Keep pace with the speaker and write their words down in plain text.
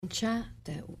chat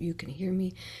that you can hear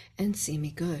me and see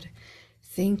me good.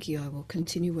 Thank you. I will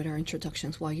continue with our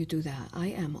introductions while you do that. I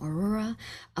am Aurora.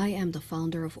 I am the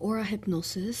founder of Aura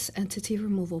Hypnosis, Entity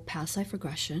Removal, Past Life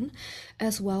Regression,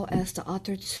 as well as the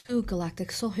author to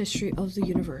Galactic Soul History of the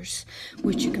Universe,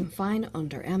 which you can find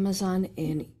under Amazon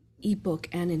in ebook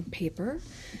and in paper.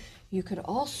 You could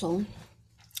also,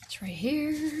 it's right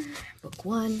here, book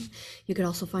one. You could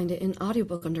also find it in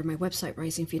audiobook under my website,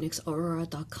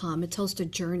 risingphoenixaurora.com. It tells the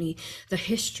journey, the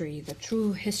history, the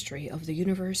true history of the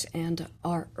universe and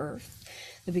our earth.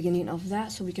 The beginning of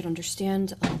that, so we could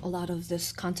understand a lot of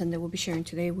this content that we'll be sharing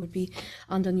today would be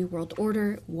on the New World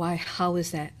Order. How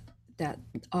is that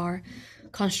our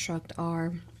construct,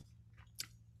 our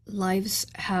lives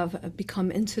have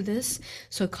become into this.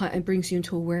 So it brings you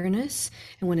into awareness,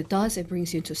 and when it does, it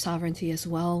brings you into sovereignty as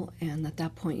well. And at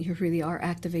that point, you really are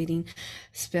activating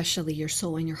especially your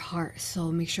soul and your heart.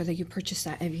 So make sure that you purchase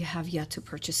that if you have yet to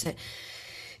purchase it,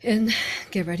 and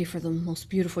get ready for the most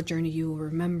beautiful journey you will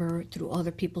remember through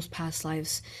other people's past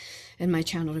lives. And my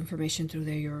channeled information through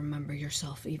there, you'll remember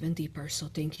yourself even deeper. So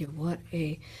thank you. What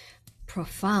a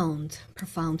profound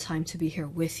time to be here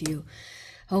with you.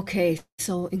 Okay,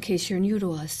 so in case you're new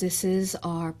to us, this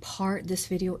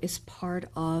video is part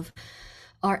of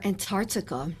our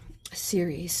Antarctica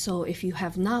series. So if you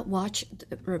have not watched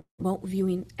remote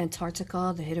viewing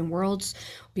Antarctica, the hidden worlds,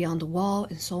 beyond the wall,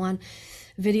 and so on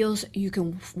videos, you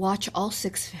can watch all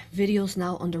 6 videos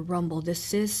now under Rumble.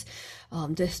 This is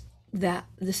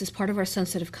part of our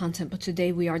sensitive content, but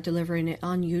today we are delivering it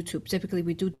on YouTube. Typically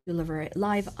we do deliver it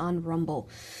live on Rumble.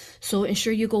 So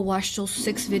ensure you go watch those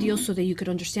 6 videos so that you could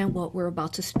understand what we're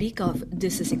about to speak of.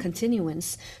 This is a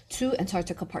continuance to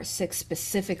Antarctica Part 6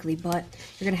 specifically, but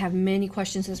you're going to have many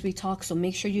questions as we talk, so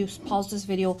make sure you pause this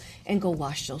video and go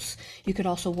watch those. You could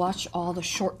also watch all the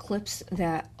short clips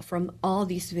that from all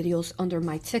these videos under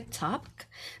my TikTok,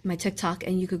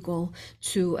 and you could go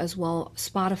to as well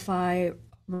Spotify,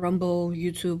 Rumble,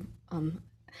 YouTube,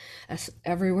 as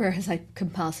everywhere as I can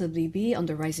possibly be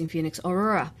under Rising Phoenix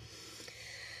Aurora.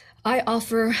 I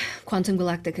offer quantum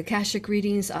galactic akashic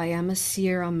readings. I am a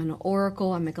seer, I'm an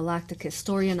oracle, I'm a galactic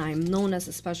historian. I am known as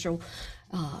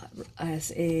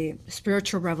as a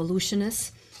spiritual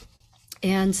revolutionist.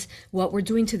 And what we're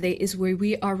doing today is where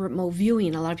we are remote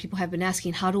viewing. A lot of people have been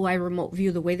asking, how do I remote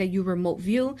view? The way that you remote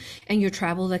view and you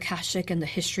travel the Akashic and the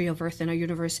history of Earth and our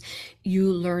universe,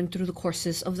 you learn through the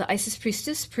courses of the Isis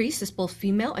Priestess. Priest is both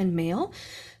female and male.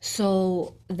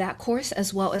 So that course,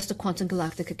 as well as the Quantum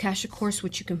Galactic Akashic course,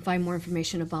 which you can find more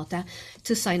information about that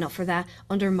to sign up for that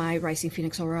under my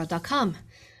risingphoenixaurora.com.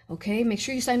 Okay, make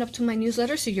sure you sign up to my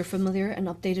newsletter so you're familiar and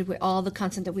updated with all the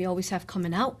content that we always have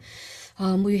coming out.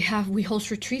 We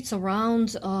host retreats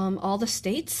around all the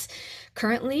states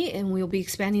currently, and we'll be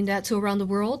expanding that to around the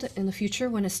world in the future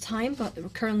when it's time,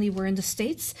 but currently we're in the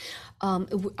States.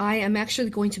 I am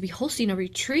actually going to be hosting a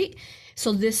retreat,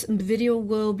 so this video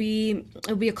it'll be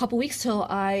a couple weeks till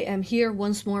I am here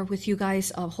once more with you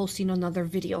guys hosting another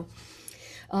video,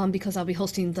 because I'll be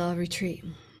hosting the retreat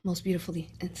most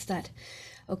beautifully instead.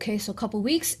 Okay, so a couple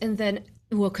weeks, and then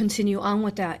we'll continue on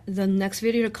with that. The next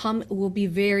video to come will be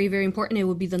very, very important. It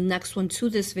will be the next one to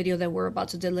this video that we're about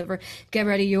to deliver. Get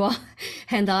ready, you all.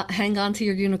 Hang on to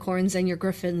your unicorns and your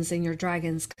griffins and your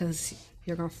dragons, because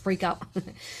you're gonna freak out.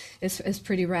 It's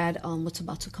pretty rad what's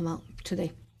about to come out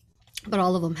today. But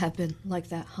all of them have been like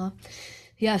that, huh?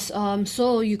 Yes,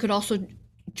 so you could also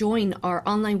join our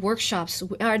online workshops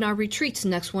and our retreats.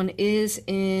 Next one is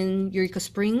in Eureka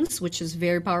Springs, which is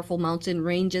very powerful mountain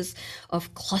ranges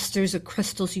of clusters of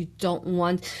crystals. You don't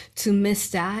want to miss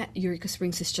that. Eureka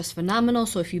Springs is just phenomenal.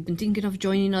 So if you've been thinking of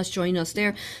join us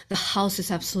there. The house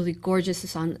is absolutely gorgeous.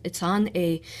 It's on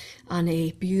a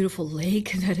beautiful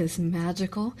lake that is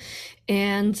magical.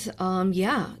 And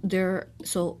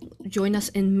so join us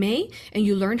in May, and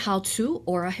you learn how to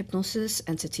aura hypnosis,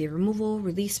 entity removal,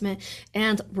 releasement,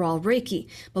 and raw Reiki.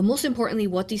 But most importantly,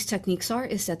 what these techniques are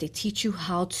is that they teach you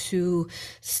how to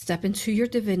step into your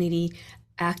divinity,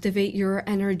 activate your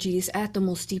energies at the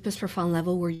most deepest profound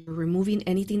level, where you're removing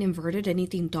anything inverted,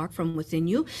 anything dark from within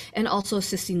you, and also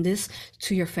assisting this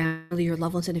to your family, your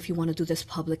loved ones, and if you want to do this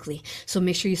publicly. So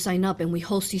make sure you sign up, and we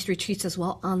host these retreats as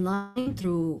well online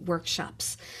through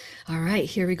workshops. All right,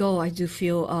 here we go. I do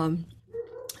feel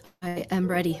I am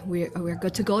ready. We're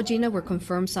good to go, Gina. We're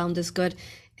confirmed. Sound is good.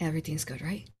 Everything's good,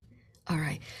 right? All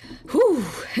right. Whew.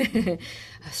 I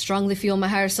strongly feel my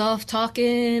higher self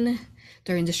talking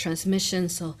during this transmission.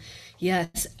 So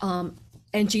yes,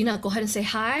 and Gina, go ahead and say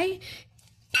hi.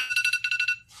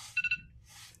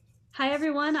 Hi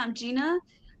everyone, I'm Gina.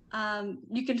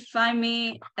 You can find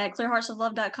me at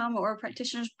clearheartsoflove.com or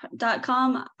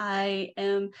aurapractitioners.com. I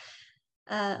am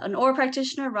an aura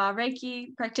practitioner, raw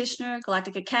Reiki practitioner,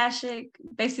 galactic akashic.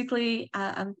 Basically,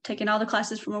 I'm taking all the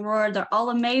classes from Aurora. They're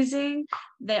all amazing.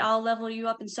 They all level you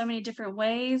up in so many different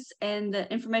ways. And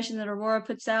the information that Aurora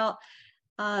puts out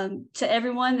to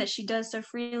everyone that she does so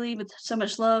freely with so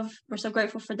much love. We're so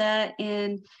grateful for that.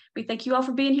 And we thank you all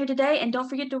for being here today. And don't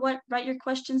forget to write your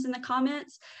questions in the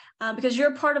comments because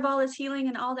you're a part of all this healing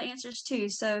and all the answers too.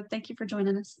 So thank you for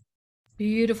joining us.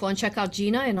 Beautiful. And check out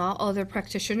Gina and all other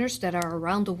practitioners that are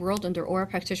around the world under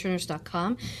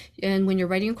aurapractitioners.com. And when you're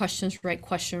writing questions, write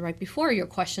question right before your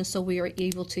question so we are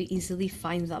able to easily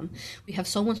find them. We have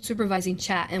someone supervising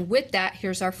chat. And with that,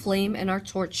 here's our flame and our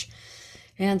torch.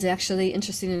 And actually,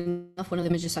 interesting enough, one of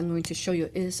the images I'm going to show you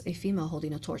is a female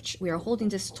holding a torch. We are holding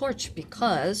this torch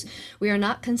because we are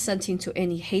not consenting to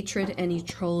any hatred, any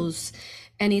trolls,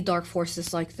 any dark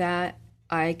forces like that.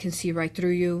 I can see right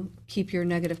through you. Keep your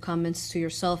negative comments to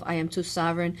yourself. I am too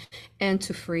sovereign and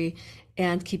too free.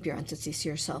 And keep your entities to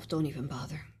yourself. Don't even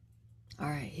bother. All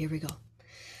right, here we go.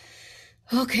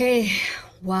 Okay.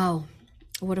 Wow.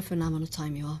 What a phenomenal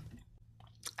time, you all.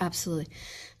 Absolutely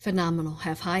phenomenal.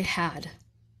 Have I had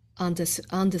on this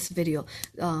video,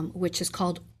 which is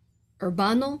called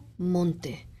Urbano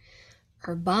Monte.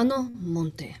 Urbano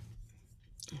Monte.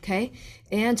 Okay,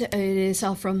 and it is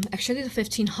from actually the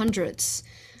 1500s.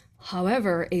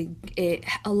 However, it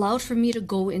allowed for me to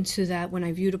go into that when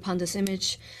I viewed upon this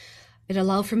image. It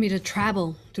allowed for me to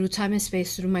travel through time and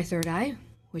space through my third eye,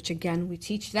 which again, we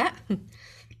teach that.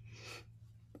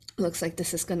 Looks like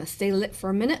this is gonna stay lit for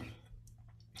a minute.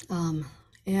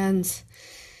 And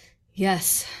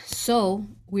yes, so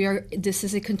this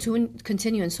is a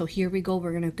continuance. So here we go,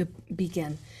 we're gonna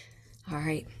begin. All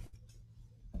right.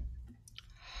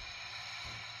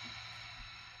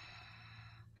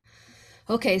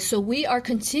 Okay, so we are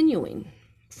continuing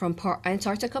from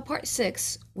Antarctica part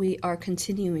 6. We are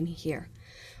continuing here.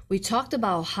 We talked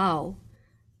about how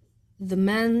the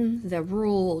men that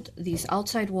ruled these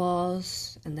outside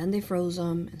walls, and then they froze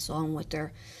them and so on with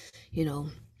their,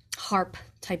 HARP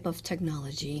type of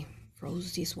technology,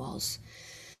 froze these walls.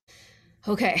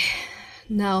 Okay,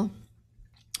 now,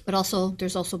 but also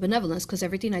there's also benevolence, because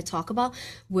everything I talk about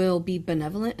will be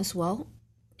benevolent as well.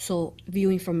 So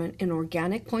viewing from an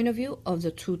organic point of view of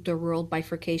the two third world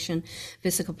bifurcation,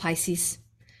 physical Pisces,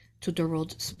 two third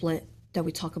world split that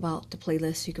we talk about, the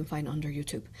playlist you can find under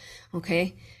YouTube.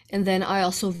 Okay. And then I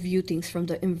also view things from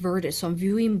the inverted. So I'm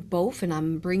viewing both and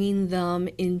I'm bringing them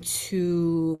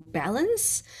into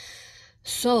balance.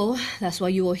 So that's why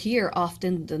you will hear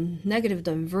often the negative,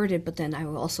 the inverted, but then I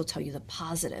will also tell you the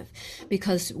positive,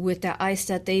 because with the ice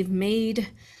that they've made,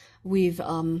 we've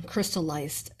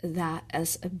crystallized that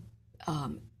as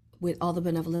with all the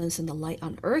benevolence and the light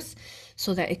on earth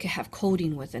so that it can have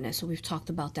coding within it. So we've talked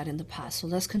about that in the past. So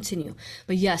let's continue.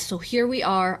 But yes, so here we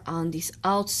are on these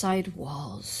outside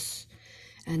walls.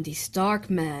 And these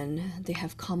dark men, they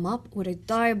have come up with a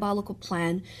diabolical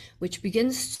plan which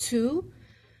begins to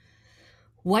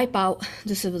wipe out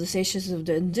the civilizations of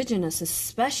the indigenous,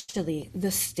 especially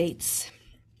the states.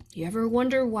 You ever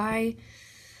wonder why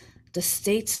the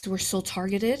states were so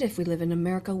targeted? If we live in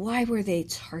America, why were they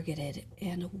targeted?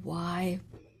 And why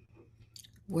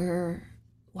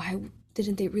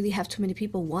didn't they really have too many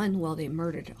people? One, well, they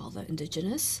murdered all the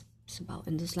indigenous, it's about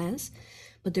in those lands,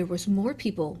 but there was more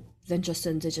people than just the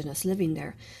indigenous living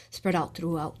there, spread out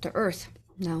throughout the earth.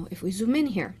 Now, if we zoom in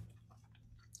here,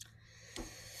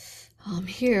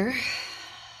 here,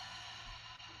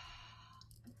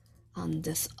 on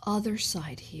this other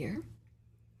side here,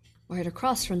 right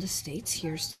across from the states,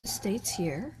 here's the states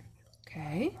here,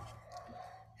 okay?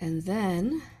 And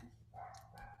then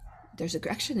there's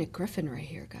actually a griffin right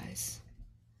here, guys.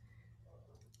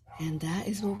 And that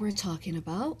is what we're talking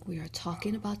about. We are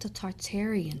talking about the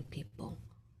Tartarian people,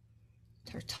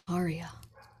 Tartaria.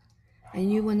 I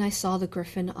knew when I saw the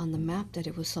griffin on the map that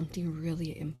it was something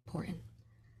really important.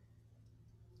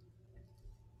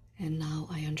 And now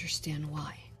I understand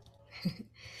why.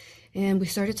 And we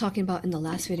started talking about in the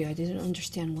last video, I didn't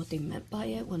understand what they meant by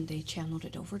it when they channeled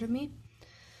it over to me.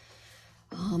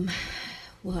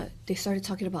 What they started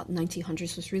talking about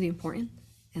 1900s was really important,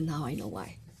 and now I know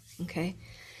why. Okay.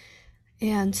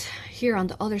 And here on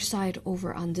the other side,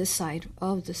 over on this side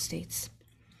of the states,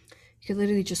 you can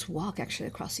literally just walk actually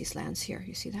across these lands here.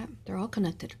 You see that? They're all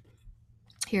connected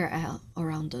here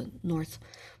around the North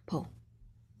Pole.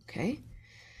 Okay.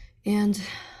 And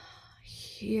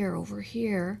here, over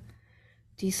here,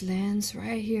 these lands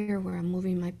right here where I'm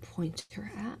moving my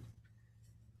pointer at,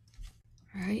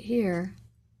 right here,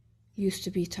 used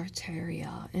to be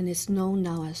Tartaria, and it's known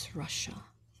now as Russia.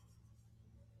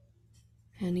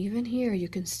 And even here you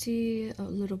can see a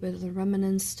little bit of the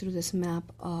remnants through this map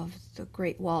of the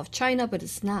Great Wall of China, but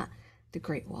it's not the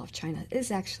Great Wall of China.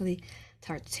 It's actually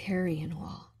Tartarian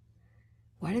Wall.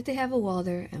 Why did they have a wall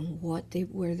there, and what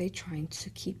were they trying to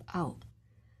keep out?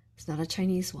 It's not a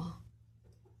Chinese wall.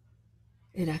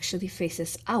 It actually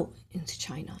faces out into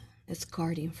China. It's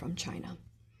guarding from China.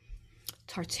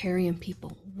 Tartarian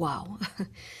people, wow.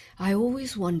 I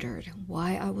always wondered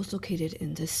why I was located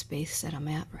in this space that I'm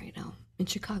at right now, in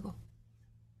Chicago.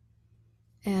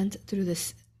 And through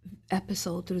this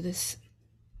episode, through this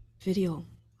video,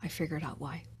 I figured out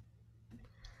why.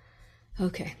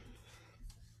 Okay.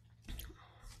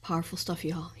 Powerful stuff,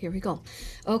 y'all. Here we go.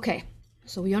 Okay,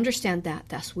 so we understand that.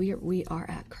 That's where we are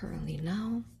at currently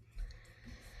now.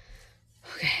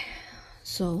 Okay,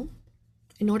 so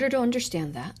in order to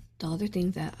understand that, the other thing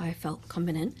that I felt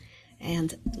coming in,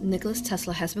 and Nicholas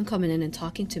Tesla has been coming in and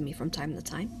talking to me from time to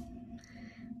time,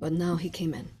 but now he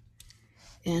came in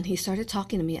and he started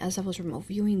talking to me as I was remote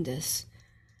viewing this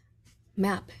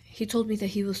map. He told me that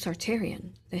he was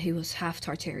Tartarian, that he was half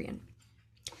Tartarian,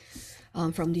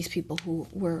 from these people who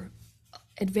were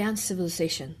advanced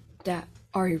civilization that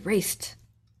are erased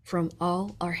from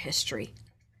all our history.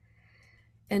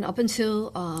 And up until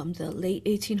the late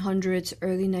 1800s,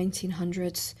 early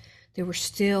 1900s, they were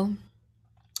still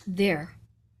there,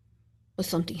 but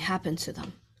something happened to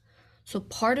them. So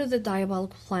part of the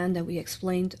diabolical plan that we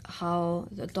explained, how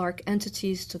the dark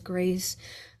entities, the greys,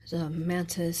 the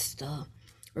mantis, the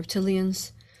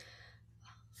reptilians,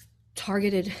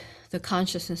 targeted the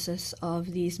consciousnesses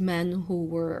of these men who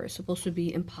were supposed to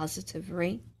be in positive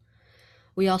reign.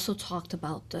 We also talked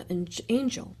about the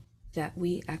angel that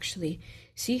we actually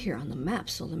see here on the map.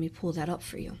 So let me pull that up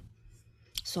for you.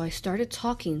 So I started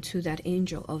talking to that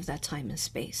angel of that time and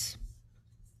space.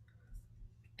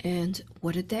 And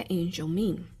what did that angel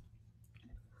mean?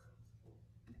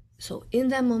 So in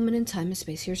that moment in time and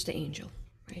space, here's the angel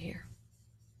right here.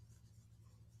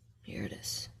 Here it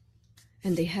is.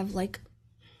 And they have like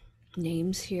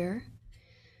names here.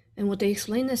 And what they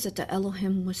explain is that the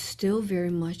Elohim was still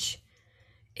very much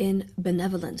in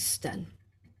benevolence then,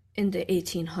 in the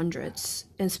 1800s,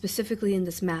 and specifically in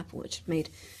this map, which made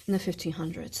in the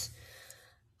 1500s.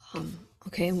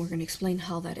 Okay, and we're going to explain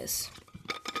how that is.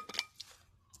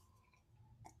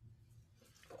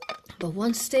 But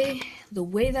once the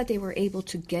way that they were able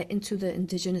to get into the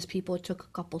indigenous people, it took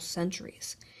a couple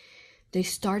centuries. They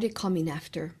started coming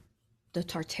after the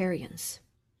Tartarians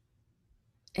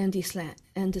and this land,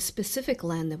 and the specific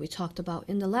land that we talked about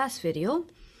in the last video.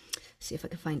 See if I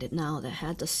can find it now, that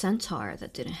had the centaur,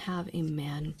 that didn't have a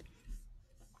man.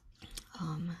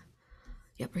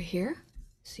 Yep, right here.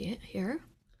 See it here?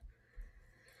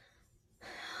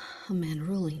 A man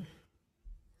ruling.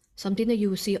 Something that you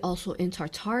will see also in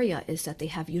Tartaria is that they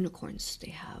have unicorns.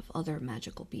 They have other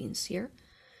magical beings here.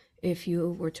 If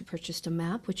you were to purchase the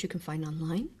map, which you can find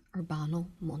online, Urbano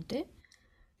Monte,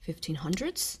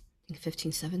 1500s, I think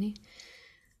 1570.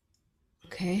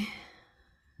 Okay.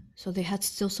 So they had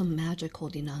still some magic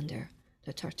holding on there,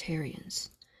 the Tartarians.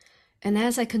 And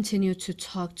as I continued to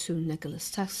talk to Nicholas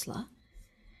Tesla,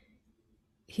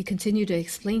 he continued to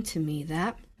explain to me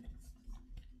that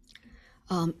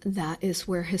that is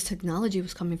where his technology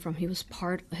was coming from. He was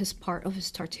part of his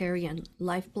Tartarian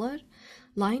lifeblood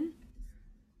line,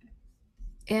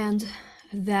 and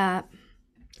that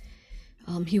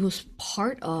he was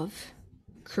part of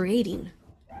creating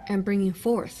and bringing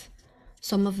forth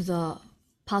some of the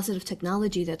positive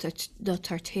technology that the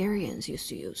Tartarians used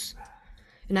to use.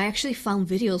 And I actually found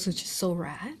videos, which is so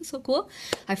rad, so cool.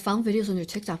 I found videos on your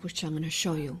TikTok, which I'm going to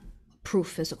show you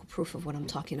physical proof of what I'm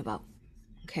talking about.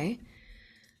 Okay.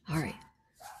 All right.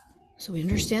 So we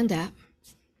understand that.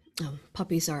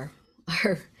 Puppies are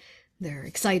they're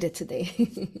excited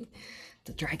today.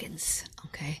 The dragons.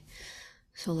 Okay.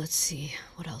 So let's see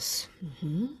what else.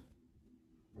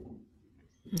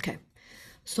 Okay.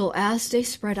 So as they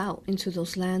spread out into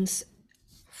those lands,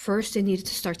 first they needed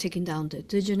to start taking down the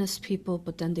indigenous people,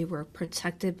 but then they were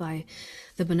protected by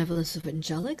the benevolence of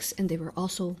angelics, and they were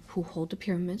also who hold the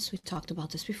pyramids. We talked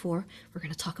about this before. We're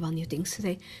going to talk about new things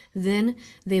today. Then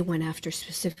they went after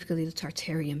specifically the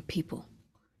Tartarian people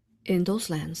in those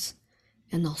lands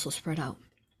and also spread out.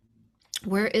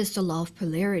 Where is the law of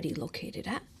polarity located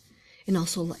at? And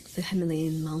also, like, the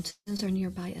Himalayan mountains are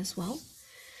nearby as well.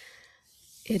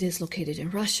 It is located in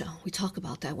Russia. We talk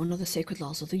about that, one of the sacred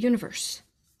laws of the universe.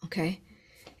 Okay?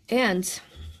 And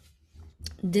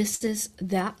this is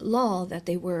that law that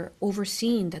they were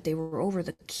overseeing, that they were over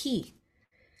the key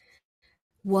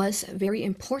was very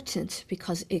important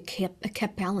because it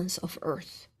kept balance of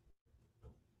Earth,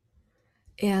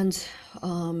 and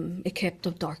it kept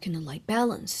the dark and the light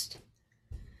balanced.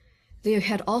 They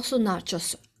had also not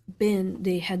just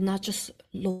they had not just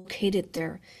located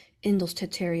there in those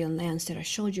Tartarian lands that I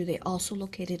showed you. They also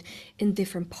located in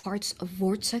different parts of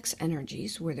vortex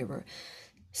energies where there were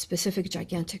specific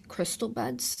gigantic crystal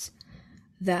beds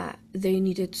that they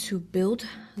needed to build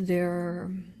their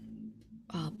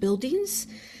buildings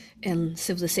and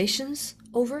civilizations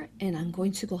over. And I'm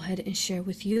going to go ahead and share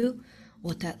with you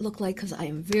what that looked like, because I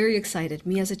am very excited.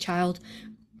 Me as a child,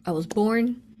 I was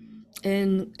born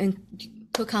in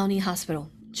Cook County Hospital,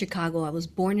 Chicago. I was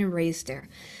born and raised there.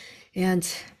 And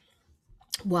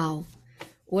wow,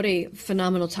 what a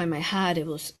phenomenal time I had. It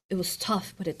was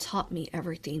tough, but it taught me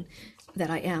everything that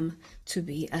I am to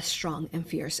be as strong and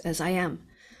fierce as I am.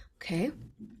 Okay?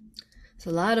 It's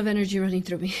a lot of energy running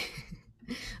through me.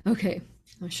 Okay,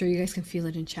 I'm sure you guys can feel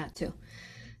it in chat too.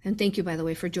 And thank you, by the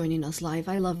way, for joining us live.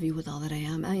 I love you with all that I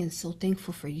am. I am so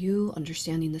thankful for you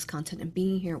understanding this content and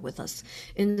being here with us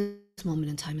in this moment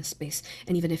in time and space.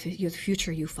 And even if your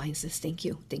future you finds this, thank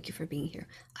you. Thank you for being here.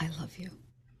 I love you.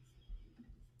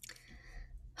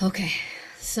 Okay,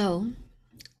 so,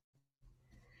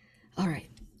 all right.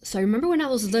 So I remember when I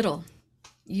was little,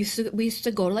 we used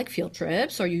to go to like field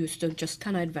trips, or you used to just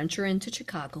kind of adventure into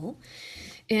Chicago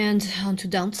and onto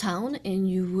downtown, and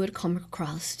you would come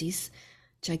across these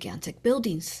gigantic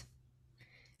buildings.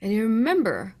 And I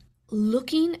remember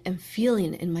looking and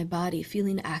feeling in my body,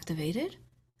 feeling activated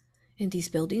in these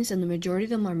buildings, and the majority of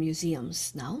them are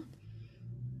museums now.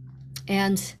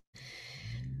 And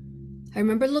I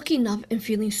remember looking up and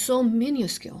feeling so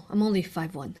minuscule. I'm only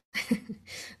 5'1",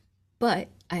 but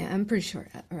I'm pretty sure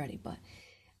already. But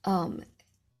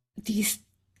these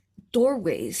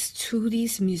doorways to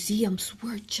these museums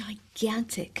were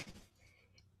gigantic,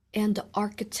 and the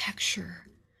architecture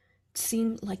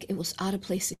seemed like it was out of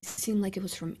place. It seemed like it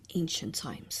was from ancient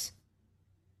times.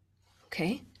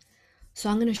 Okay, so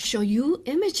I'm going to show you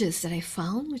images that I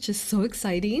found, which is so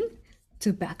exciting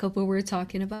to back up what we're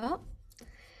talking about.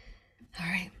 All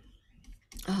right,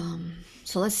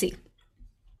 so let's see.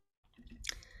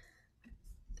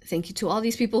 Thank you to all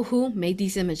these people who made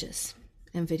these images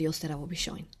and videos that I will be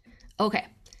showing. Okay,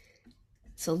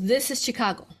 so this is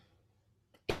Chicago,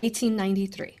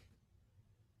 1893.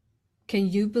 Can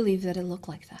you believe that it looked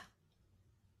like that?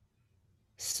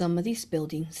 Some of these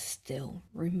buildings still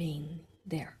remain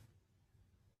there,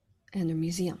 and they're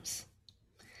museums.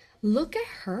 Look at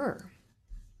her.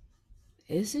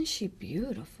 Isn't she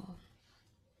beautiful?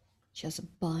 She has a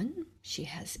bun. She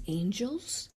has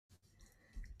angels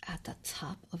at the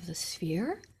top of the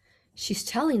sphere. She's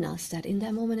telling us that in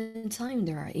that moment in time,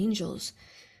 there are angels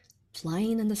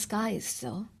flying in the skies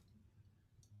still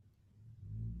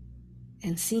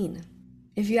and seen.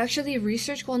 If you actually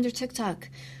go under TikTok,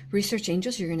 research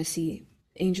angels, you're going to see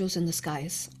angels in the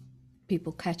skies,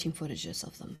 people catching footages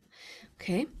of them.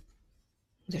 Okay?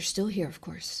 They're still here, of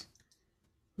course.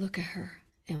 Look at her.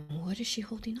 And what is she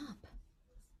holding up?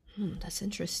 That's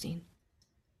interesting.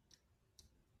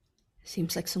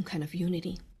 Seems like some kind of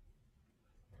unity.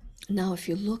 Now, if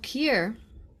you look here,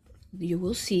 you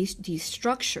will see these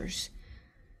structures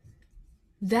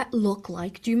that look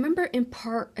like, do you remember in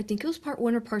I think it was part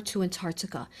 1 or part 2,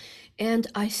 Antarctica? And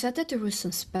I said that there was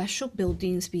some special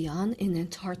buildings beyond in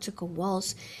Antarctica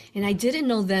walls, and I didn't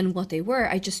know then what they were.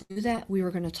 I just knew that we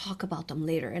were going to talk about them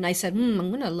later. And I said, I'm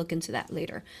going to look into that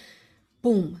later.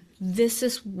 Boom. This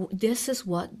is what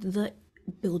the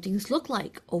buildings look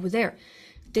like over there.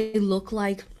 They look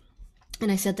like,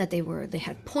 and I said that they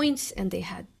had points and they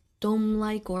had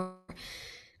dome-like, or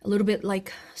a little bit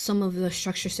like some of the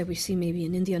structures that we see maybe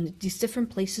in India and these different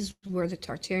places where the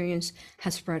Tartarians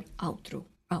have spread out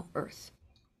throughout Earth.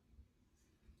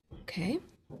 Okay.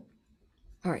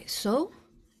 All right. So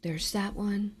there's that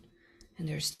one, and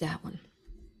there's that one.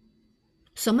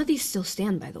 Some of these still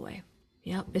stand, by the way.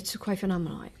 Yeah, it's quite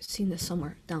phenomenal. I've seen this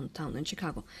somewhere downtown in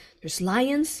Chicago. There's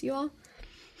lions, you all.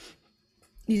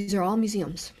 These are all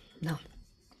museums. Now,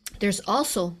 there's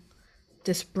also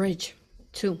this bridge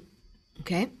too.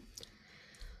 Okay.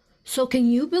 So can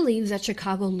you believe that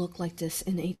Chicago looked like this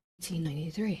in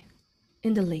 1893,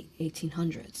 in the late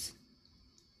 1800s?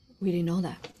 We didn't know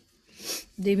that.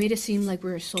 They made it seem like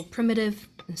we were so primitive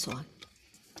and so on.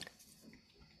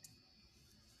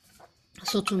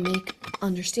 So to make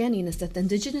understanding is that the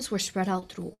indigenous were spread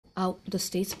out throughout the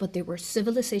states, but there were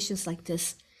civilizations like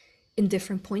this in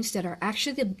different points that are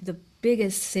actually the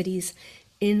biggest cities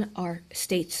in our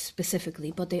states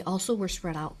specifically, but they also were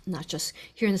spread out, not just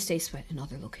here in the States, but in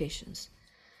other locations.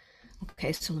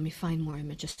 Okay, so let me find more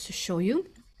images to show you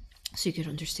so you can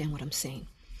understand what I'm saying.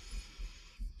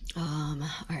 All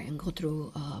right, and go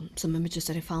through some images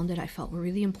that I found that I felt were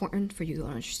really important for you to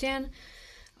understand.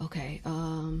 Okay,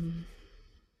 pull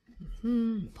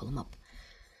them up.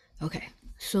 Okay,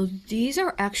 so these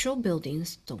are actual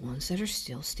buildings, the ones that are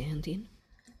still standing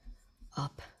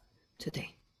up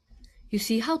today. You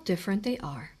see how different they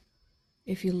are.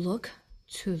 If you look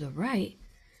to the right,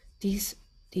 these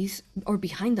or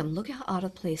behind them, look at how out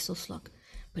of place those look.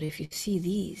 But if you see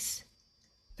these,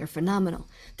 they're phenomenal.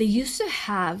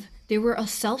 They were a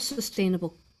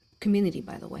self-sustainable community,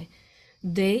 by the way.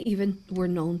 They even were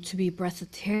known to be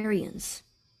breatharians.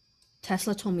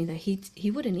 Tesla told me that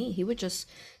he wouldn't eat. He would just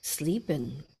sleep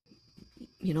and,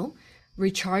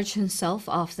 recharge himself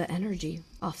off the energy,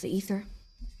 off the ether,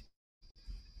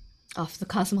 off the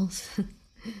cosmos.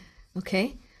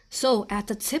 Okay? So at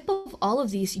the tip of all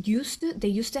of these, they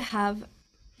used to have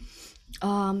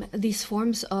these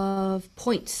forms of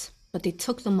points, but they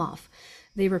took them off.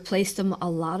 They replaced them, a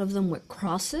lot of them, with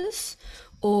crosses,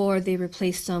 or they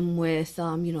replaced them with,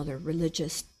 their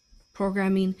religious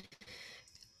programming.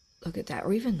 Look at that.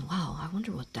 Or even, wow, I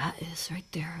wonder what that is right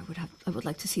there. I would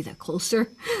like to see that closer.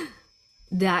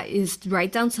 That is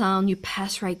right downtown. You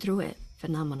pass right through it.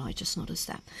 Phenomenal. I just noticed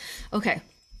that. Okay.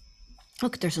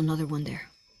 Look, there's another one there.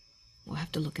 We'll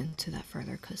have to look into that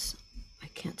further because I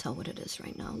can't tell what it is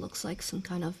right now. It looks like some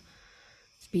kind of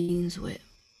beings with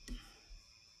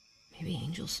maybe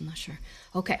angels. I'm not sure.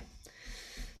 Okay.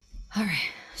 All right.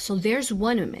 So there's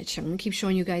one image. I'm going to keep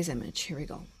showing you guys image. Here we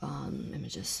go.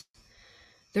 Images.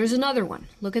 There's another one.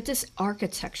 Look at this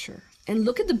architecture. And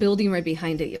look at the building right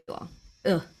behind it, you all.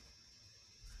 Ugh.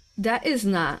 That is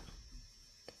not...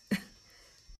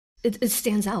 It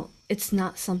stands out. It's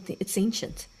not something... It's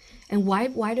ancient. And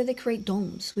why do they create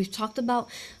domes? We've talked about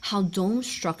how dome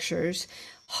structures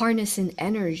harness in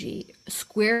energy.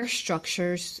 Square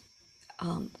structures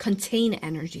contain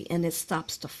energy and it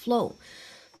stops the flow.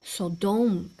 So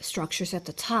dome structures at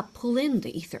the top pull in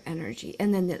the ether energy.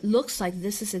 And then it looks like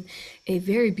this is a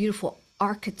very beautiful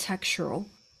architectural,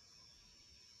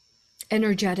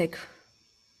 energetic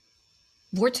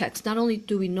vortex. Not only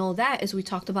do we know that, as we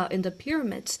talked about in the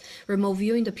pyramids, remote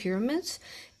viewing the pyramids,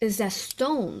 is that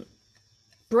stone,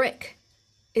 brick,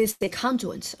 is the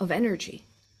conduit of energy.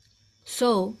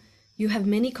 So you have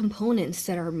many components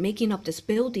that are making up this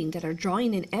building that are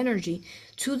drawing in energy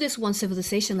to this one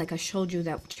civilization, like I showed you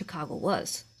that Chicago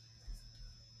was.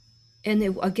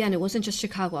 And again, it wasn't just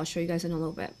Chicago. I'll show you guys in a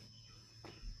little bit.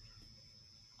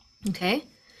 Okay,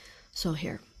 so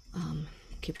here,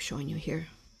 keep showing you here.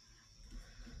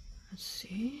 Let's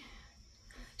see.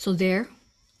 So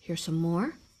here's some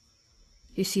more.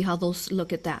 You see how those,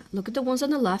 look at that. Look at the ones on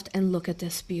the left and look at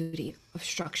this beauty of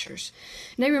structures.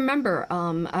 And I remember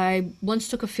I once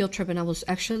took a field trip and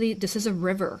this is a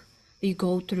river that you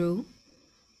go through.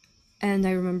 And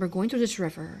I remember going through this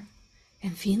river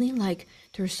and feeling like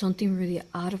there was something really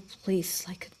out of place.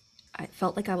 Like I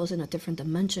felt like I was in a different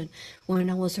dimension when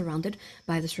I was surrounded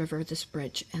by this river, this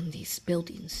bridge, and these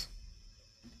buildings.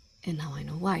 And now I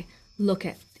know why. Look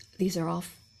at, these are all,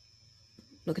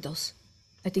 look at those.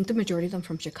 I think the majority of them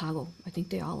from Chicago. I think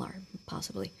they all are,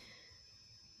 possibly.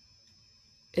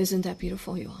 Isn't that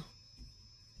beautiful, you all?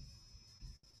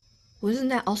 Doesn't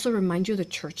that also remind you of the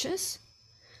churches?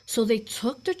 So they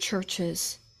took the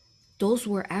churches, those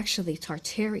were actually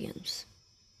Tartarians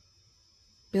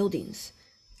buildings,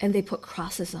 and they put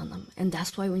crosses on them. And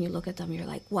that's why when you look at them, you're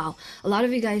like, wow. A lot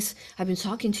of you guys, I've been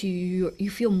talking to you, you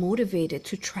feel motivated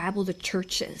to travel the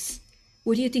churches.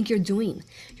 What do you think you're doing?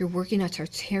 You're working at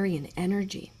Tartarian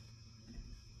energy.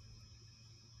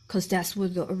 Because that's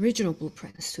what the original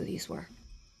blueprints to these were.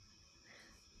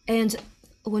 And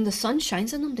when the sun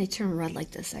shines on them, they turn red like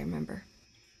this, I remember.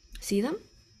 See them?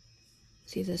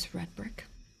 See this red brick?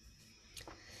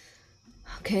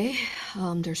 Okay,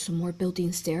 there's some more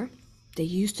buildings there. They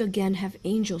used to, again, have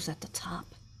angels at the top.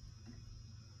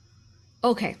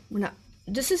 Okay,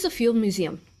 this is a field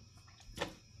museum.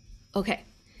 Okay.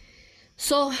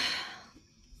 So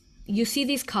you see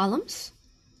these columns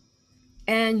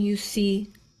and you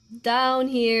see down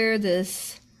here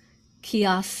this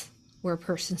kiosk where a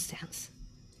person stands.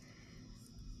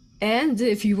 And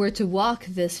if you were to walk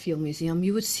this field museum,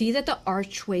 you would see that the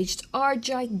archways are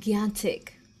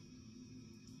gigantic.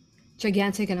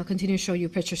 Gigantic, and I'll continue to show you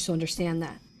pictures to understand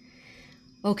that.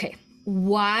 Okay,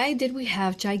 why did we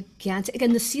have gigantic,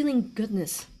 and the ceiling,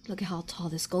 goodness, look at how tall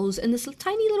this goes. And this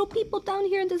tiny little people down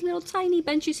here in this little tiny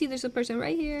bench. You see there's a person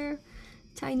right here.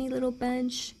 Tiny little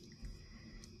bench.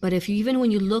 But if you, even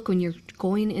when you look, when you're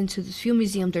going into the Field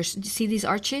Museum, there's, see these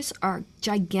arches are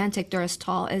gigantic. They're as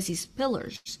tall as these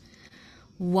pillars.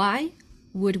 Why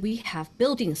would we have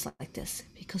buildings like this?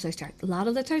 Because a lot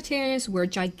of the Tartarians were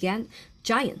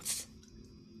giants.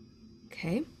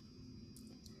 Okay.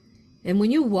 And when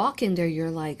you walk in there,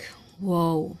 you're like,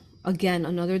 whoa, again,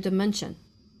 another dimension.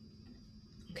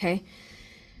 Okay.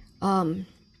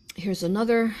 Here's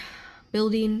another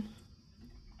building.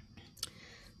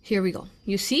 Here we go.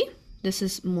 You see, this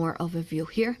is more of a view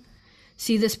here.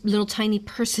 See this little tiny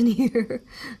person here?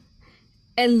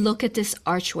 And look at this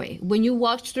archway. When you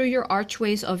walk through your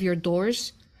archways of your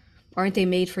doors, aren't they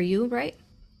made for you, right?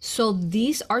 So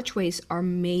these archways are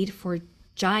made for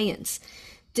giants.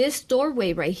 This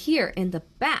doorway right here in the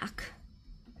back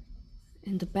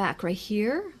right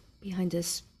here, behind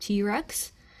this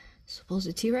T-Rex,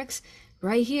 supposed T-Rex,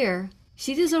 right here,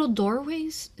 see these little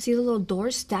doorways? See the little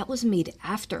doors? That was made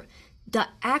after. The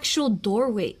actual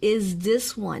doorway is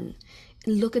this one.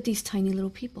 And look at these tiny little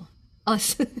people.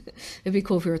 Us. It'd be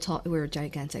cool if we were tall, we were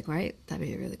gigantic, right? That'd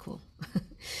be really cool.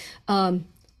 And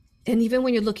even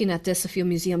when you're looking at this, a Field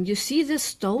Museum, you see this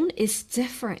stone is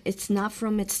different. It's not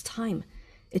from its time.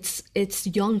 It's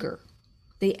younger.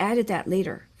 They added that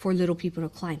later for little people to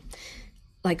climb.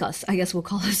 Like us. I guess we'll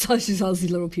call ourselves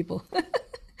little people.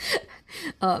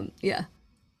 Yeah.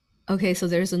 Okay, so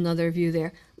there's another view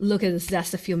there. Look at this.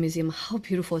 That's the Field Museum. How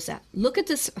beautiful is that? Look at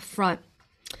this front.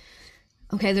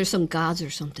 Okay, there's some gods or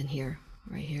something here,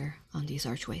 right here on these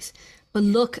archways. But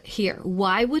look here.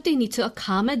 Why would they need to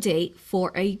accommodate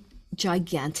for a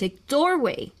gigantic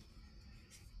doorway?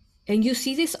 And you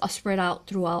see this spread out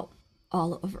throughout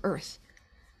all of Earth.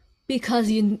 Because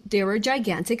there were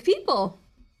gigantic people.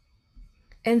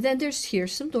 And then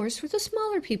here's some doors for the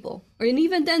smaller people. And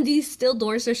even then, these still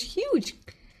doors are huge.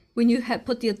 When you had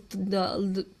put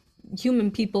the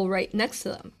human people right next to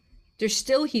them. They're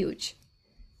still huge.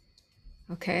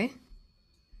 Okay.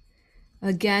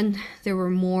 Again, there were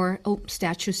more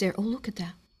statues there. Oh, look at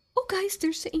that. Oh, guys,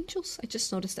 there's the angels. I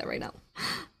just noticed that right now.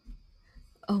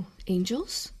 Oh,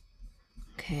 angels?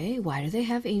 Okay, why do they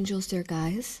have angels there,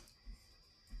 guys?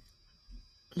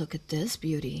 Look at this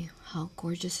beauty. How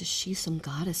gorgeous is she? Some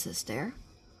goddesses there.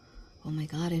 Oh my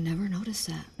God, I never noticed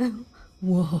that.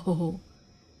 Whoa.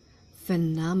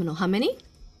 Phenomenal. How many?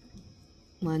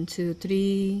 1, 2,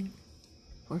 3,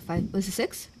 4, 5. Was it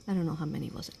 6? I don't know how many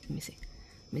was it. Let me see.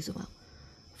 Let me zoom out.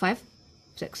 5,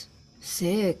 6.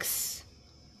 6.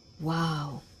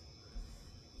 Wow.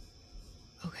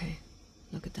 Okay.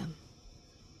 Look at them.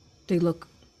 They look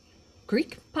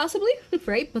Greek, possibly,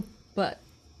 right? But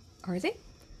are they?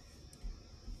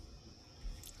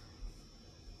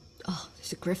 Oh,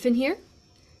 there's a griffin here.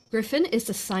 Griffin is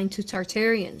the sign to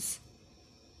Tartarians.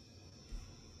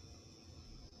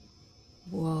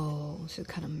 Whoa, so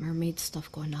kind of mermaid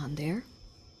stuff going on there.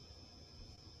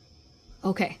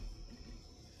 Okay.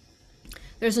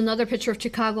 There's another picture of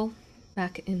Chicago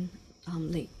back in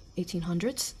late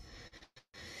 1800s.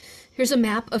 Here's a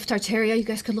map of Tartaria. You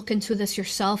guys could look into this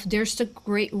yourself. There's the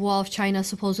Great Wall of China,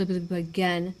 supposedly, but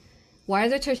again, why are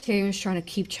the Tartarians trying to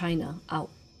keep China out?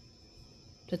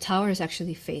 The towers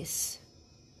actually face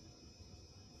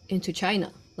into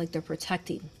China, like they're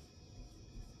protecting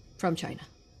from China.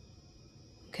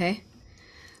 Okay.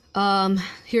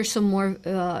 Here's some more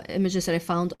images that I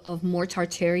found of more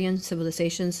Tartarian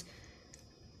civilizations.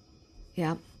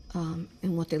 Yeah,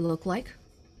 and what they look like.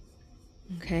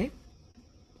 Okay.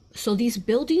 So these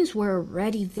buildings were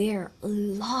already there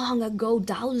long ago,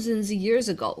 thousands of years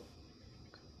ago.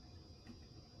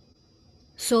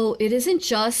 So it isn't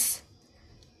just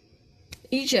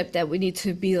Egypt that we need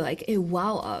to be like a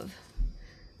wow of.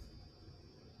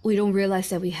 We don't realize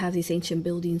that we have these ancient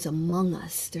buildings among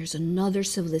us. There's another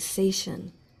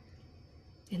civilization,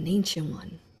 an ancient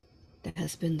one, that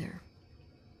has been there.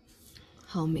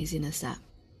 How amazing is that?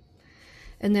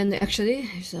 And then actually,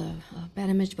 there's a bad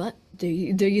image, but they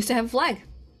used to have a flag.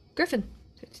 Griffin.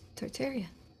 Tartaria.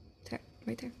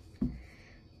 Right there.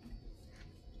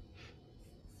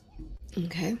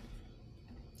 Okay.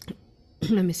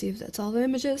 Let me see if that's all the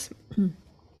images.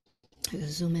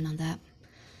 Let's zoom in on that.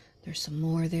 There's some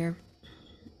more there.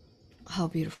 How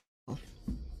beautiful.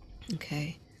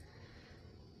 Okay.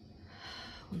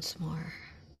 Once more.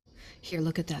 Here,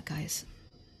 look at that, guys.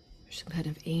 There's some kind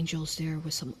of angels there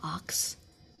with some ox.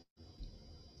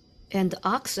 And the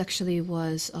ox actually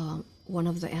was one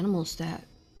of the animals that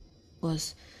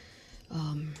was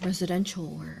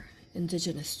residential or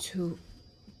indigenous to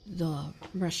the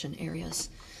Russian areas.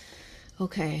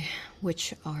 Okay,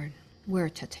 which are where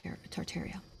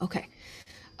Tartaria. Okay.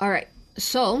 All right,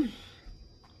 so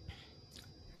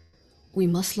we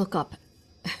must look up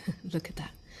Look at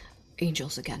that.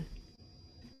 Angels again.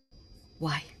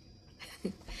 Why?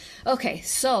 Okay,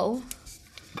 so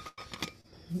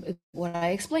what I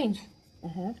explained.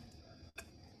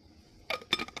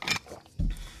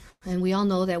 And we all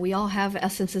know that we all have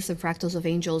essences and fractals of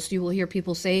angels. You will hear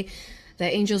people say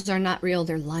that angels are not real,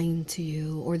 they're lying to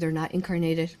you, or they're not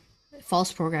incarnated.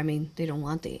 False programming. They don't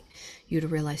want you to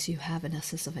realize you have an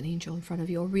essence of an angel in front of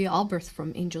you, or we all birth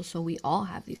from angels, so we all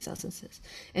have these essences.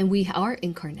 And we are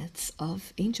incarnates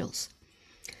of angels.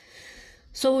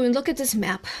 So when we look at this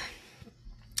map,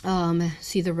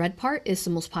 see the red part is the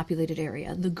most populated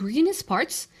area. The greenest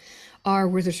parts are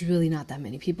where there's really not that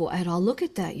many people at all. Look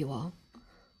at that, you all.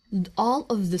 All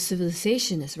of the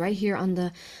civilization is right here on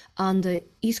the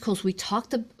East Coast. We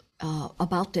talked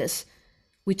about this.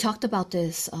 We talked about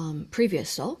this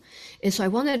previous, and so I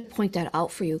wanted to point that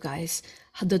out for you guys,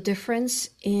 the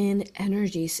difference in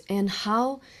energies and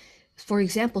how, for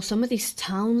example, some of these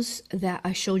towns that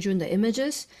I showed you in the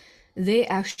images, they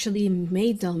actually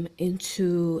made them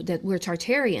into that we're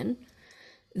Tartarian.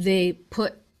 They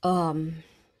put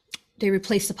they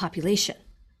replaced the population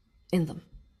in them.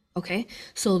 Okay,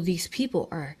 so these people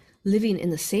are living in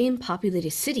the same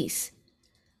populated cities,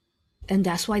 and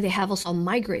that's why they have us all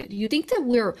migrated. You think that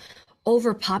we're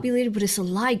overpopulated, but it's a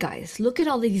lie, guys. Look at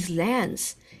all these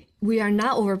lands. We are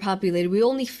not overpopulated. We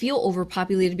only feel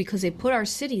overpopulated because they put our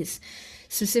cities,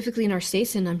 specifically in our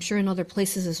states, and I'm sure in other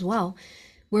places as well,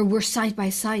 where we're side by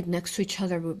side next to each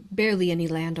other with barely any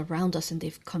land around us, and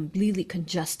they've completely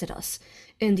congested us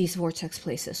in these vortex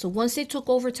places. So once they took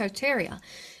over Tartaria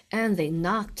and they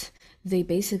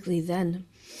basically then,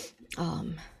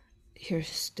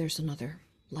 there's another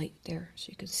light there so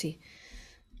you can see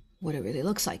what it really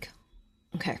looks like.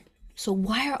 Okay, so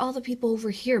why are all the people over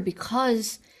here?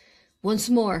 Because, once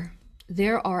more,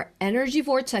 there are energy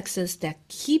vortexes that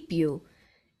keep you,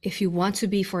 if you want to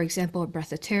be, for example, a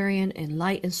breatharian and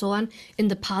light and so on, in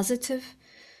the positive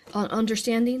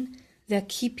understanding, that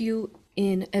keep you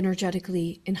in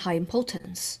energetically in high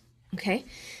impotence. Okay,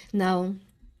 now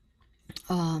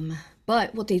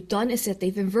but what they've done is that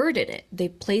they've inverted it. They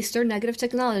placed their negative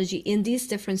technology in these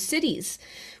different cities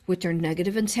with their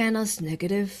negative antennas,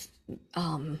 negative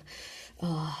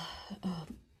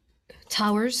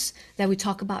towers that we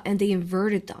talk about, and they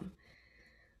inverted them.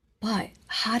 But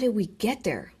how did we get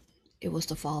there? It was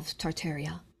the fall of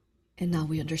Tartaria. And now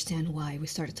we understand why we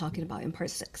started talking about in part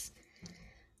 6.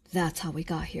 That's how we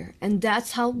got here. And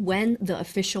that's how, when the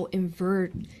official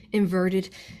inverted,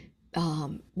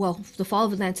 the fall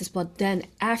of Atlantis, but then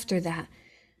after that,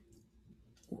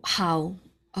 how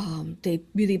they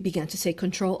really began to take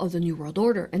control of the New World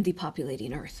Order and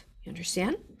depopulating Earth. You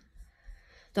understand?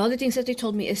 The other things that they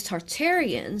told me is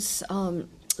Tartarians,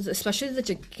 especially the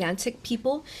gigantic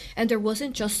people, and there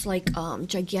wasn't just like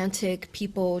gigantic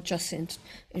people just in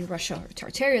Russia or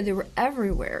Tartaria. They were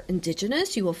everywhere.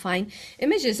 Indigenous, you will find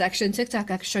images actually in TikTok.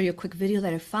 I can show you a quick video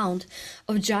that I found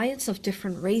of giants of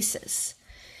different races.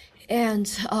 And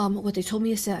what they told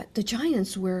me is that the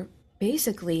giants were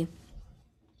basically,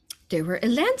 they were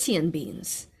Atlantean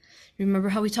beings. Remember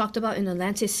how we talked about in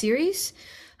Atlantis series,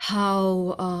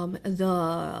 how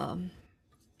the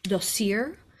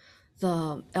seer,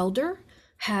 the elder,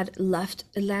 had left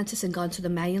Atlantis and gone to the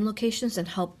Mayan locations and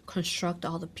helped construct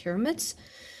all the pyramids.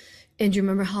 And you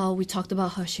remember how we talked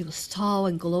about how she was tall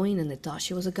and glowing and they thought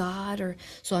she was a god or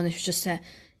so on. It's just that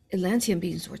Atlantean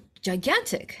beings were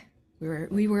gigantic.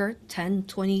 We were 10,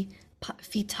 20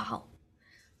 feet tall.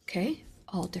 Okay,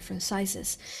 all different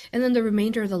sizes. And then the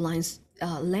remainder of the lands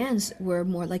were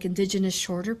more like indigenous,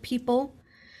 shorter people,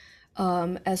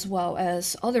 as well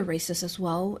as other races as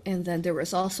well. And then there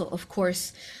was also, of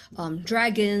course,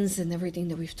 dragons and everything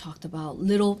that we've talked about.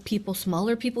 Little people,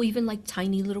 smaller people, even like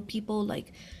tiny little people,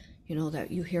 like, you know,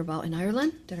 that you hear about in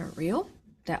Ireland that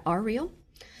are real.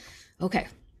 Okay.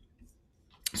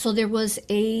 So there was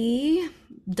a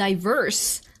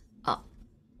diverse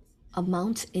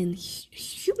amount in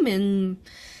human,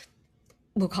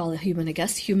 we'll call it human, I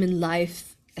guess, human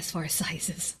life as far as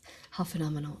sizes. How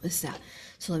phenomenal is that?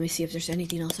 So let me see if there's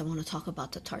anything else I want to talk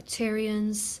about the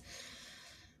Tartarians.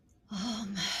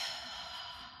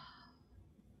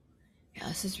 Yeah,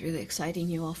 this is really exciting,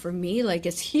 you all. For me, like,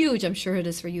 it's huge. I'm sure it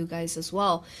is for you guys as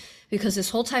well, because this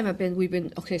whole time we've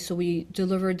been okay. So we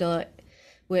delivered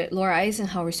with Laura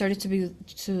Eisenhower. We started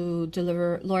to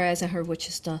deliver Laura Eisenhower, which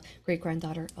is the great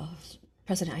granddaughter of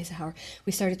President Eisenhower.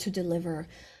 We started to deliver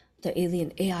the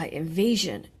alien AI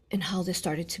invasion and how this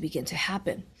started to begin to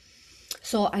happen.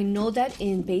 So I know that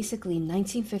in basically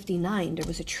 1959, there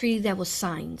was a treaty that was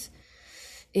signed.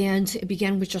 And it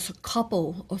began with just a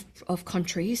couple of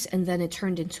countries, and then it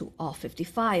turned into all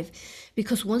 55.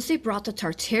 Because once they brought the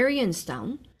Tartarians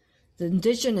down, the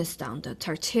indigenous down, the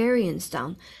Tartarians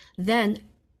down, then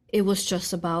it was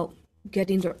just about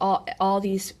getting all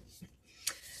these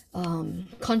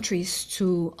countries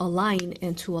to align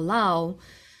and to allow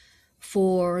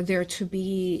for there to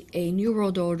be a new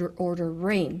world order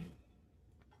reign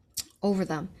over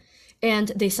them. And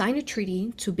they signed a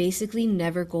treaty to basically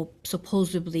never go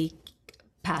supposedly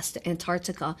past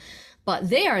Antarctica. But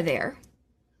they are there,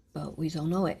 but we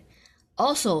don't know it.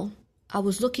 Also, I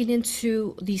was looking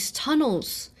into these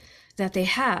tunnels that they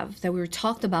have that we were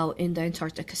talked about in the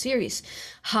Antarctica series,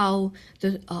 how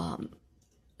the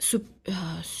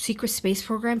secret space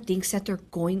program thinks that they're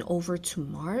going over to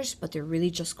Mars, but they're really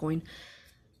just going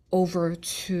over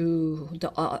to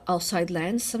the outside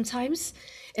lands sometimes,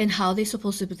 and how they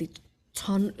supposedly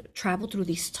travel through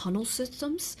these tunnel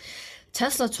systems.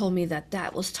 Tesla told me that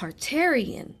that was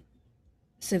Tartarian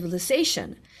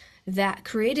civilization that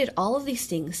created all of these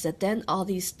things, that then all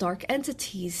these dark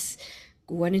entities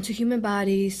went into human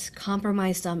bodies,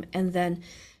 compromised them, and then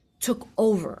took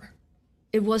over.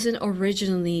 It wasn't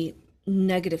originally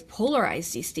negative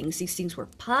polarized, these things. These things were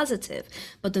positive,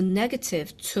 but the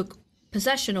negative took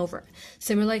possession over.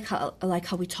 Similar like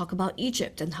how we talk about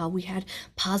Egypt and how we had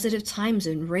positive times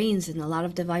and reigns and a lot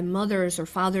of divine mothers or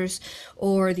fathers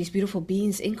or these beautiful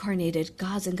beings incarnated,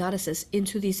 gods and goddesses,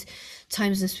 into these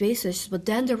times and spaces. But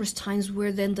then there was times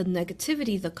where then the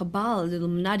negativity, the Kabbalah, the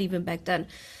Illuminati, even back then,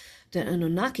 the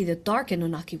Anunnaki, the dark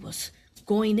Anunnaki, was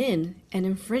going in and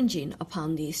infringing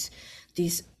upon these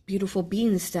beautiful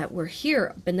beings that were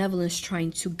here, benevolence,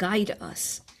 trying to guide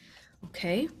us.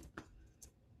 Okay?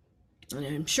 And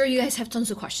I'm sure you guys have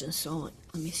tons of questions, so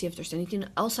let me see if there's anything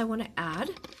else I want to add.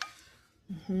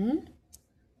 Oh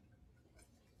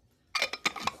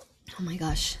my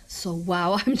gosh. So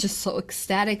wow, I'm just so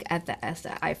ecstatic at that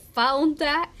I found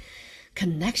that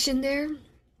connection there.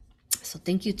 So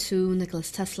thank you to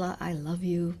Nicholas Tesla. I love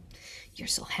you. You're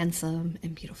so handsome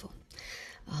and beautiful.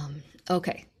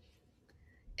 Okay.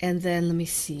 And then let me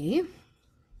see.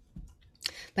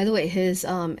 By the way,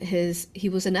 he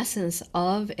was in essence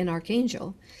of an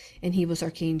archangel, and he was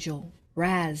Archangel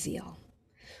Raziel,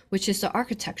 which is the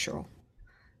architectural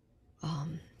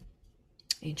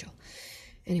angel.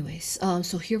 Anyways,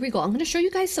 so here we go. I'm going to show you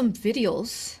guys some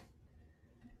videos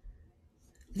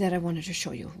that I wanted to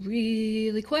show you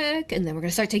really quick, and then we're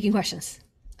going to start taking questions.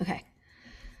 Okay.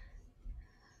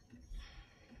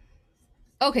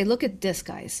 Okay, look at this,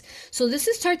 guys. So this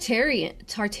is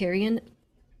Tartarian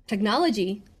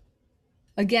technology,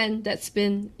 again, that's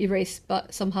been erased,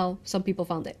 but somehow some people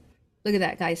found it. Look at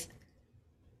that, guys.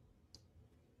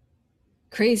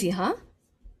 Crazy, huh?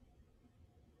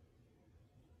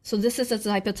 So this is the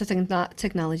type of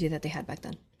technology that they had back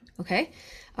then. Okay.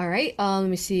 All right. Let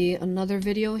me see another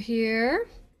video here.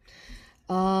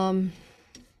 I'll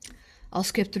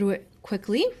skip through it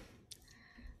quickly.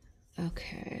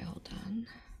 Okay, hold on.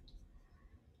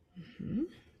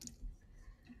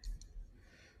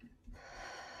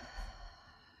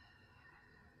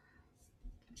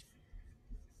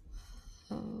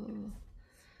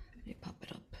 Let me pop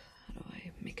it up. How do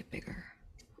I make it bigger?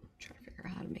 I'm trying to figure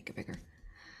out how to make it bigger.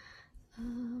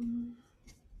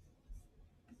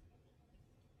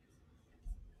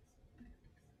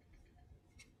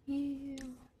 Yeah.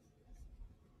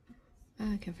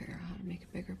 I can figure out how to make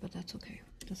it bigger, but that's okay.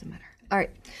 It doesn't matter. All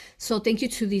right. So thank you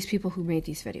to these people who made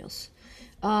these videos.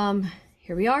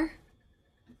 Here we are.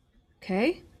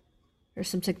 Okay. There's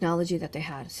some technology that they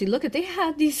had. See, look at, they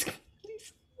had these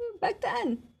back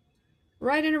then,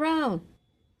 riding around.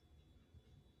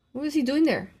 What was he doing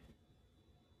there?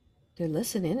 They're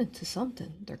listening to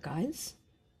something. They're guides.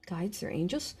 They're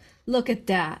angels. Look at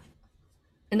that.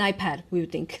 An iPad, we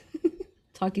would think.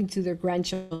 Talking to their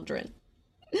grandchildren.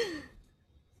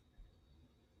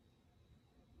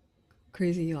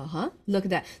 Crazy, y'all, huh? Look at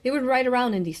that. They would ride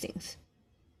around in these things.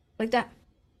 Like that.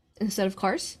 Instead of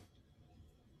cars.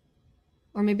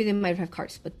 Or maybe they might have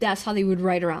cars, but that's how they would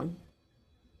ride around.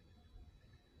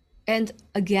 And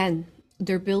again,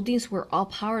 their buildings were all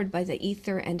powered by the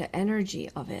ether and the energy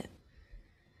of it.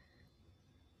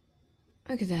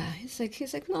 Look at that. He's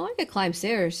like, no, I could climb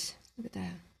stairs. Look at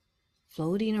that.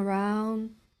 Floating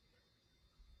around.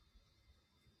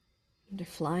 They're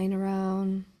flying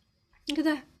around. Look at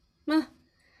that. Huh.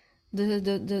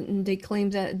 They claim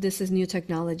that this is new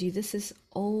technology. This is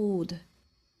old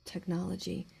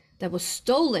technology that was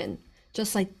stolen,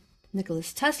 just like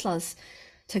Nicholas Tesla's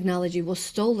technology was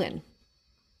stolen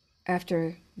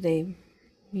after they,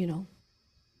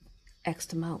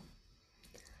 X'd him out.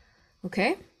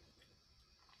 Okay?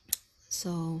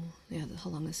 So yeah, how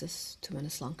long is this? 2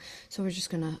 minutes long. So we're just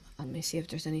gonna let me see if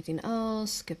there's anything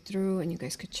else, skip through, and you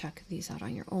guys could check these out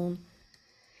on your own.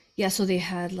 Yeah, so they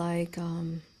had like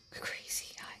crazy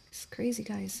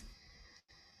guys.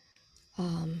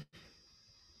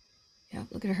 Yeah,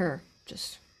 look at her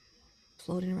just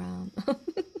floating around.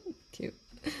 Cute.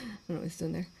 I don't know what he's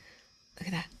doing there. Look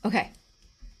at that. Okay.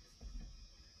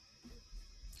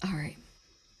 All right.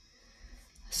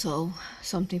 So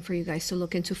something for you guys to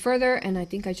look into further, and I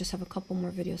think I just have a couple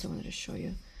more videos I wanted to show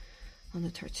you on the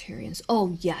Tartarians.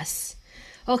 Oh yes.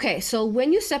 Okay, so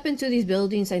when you step into these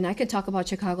buildings, and I can talk about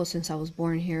Chicago since I was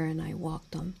born here and I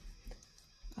walked them.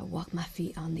 I walked my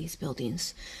feet on these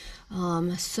buildings.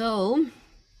 So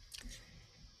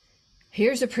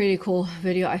here's a pretty cool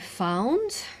video I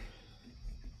found.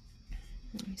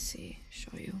 Let me see,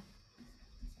 show you.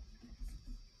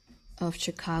 Of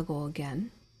Chicago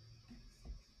again.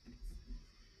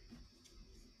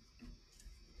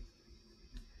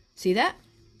 See that?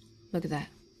 Look at that.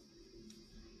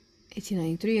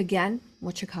 1893 again,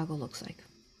 what Chicago looks like.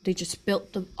 They just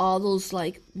built all those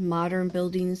like modern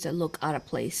buildings that look out of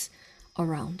place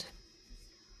around.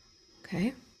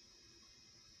 Okay.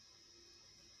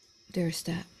 There's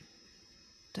that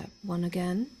one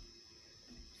again.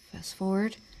 Fast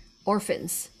forward.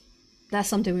 Orphans. That's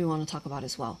something we want to talk about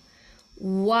as well.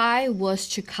 Why was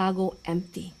Chicago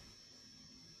empty?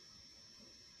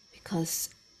 Because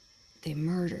they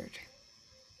murdered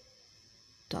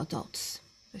the adults,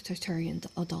 the Tartarian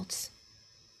adults,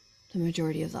 the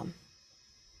majority of them.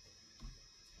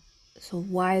 So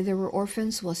why there were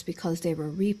orphans was because they were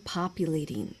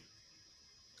repopulating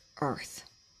Earth.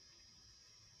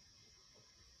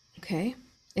 Okay?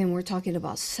 And we're talking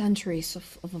about centuries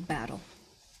of a battle.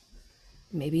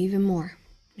 Maybe even more.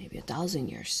 Maybe 1,000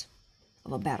 years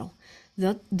of a battle.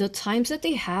 The times that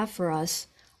they have for us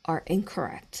are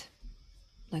incorrect,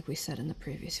 like we said in the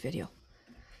previous video.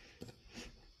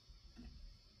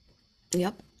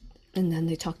 Yep. And then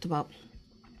they talked about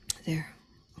there.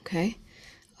 Okay.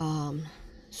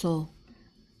 So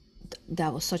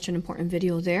that was such an important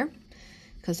video there,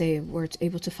 because they were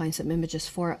able to find some images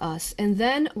for us. And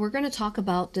then we're going to talk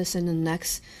about this in the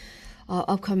next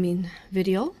upcoming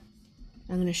video.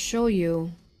 I'm going to show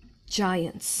you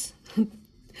giants.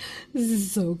 This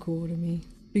is so cool to me,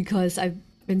 because I've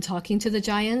been talking to the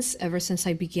giants ever since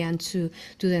I began to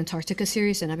do the Antarctica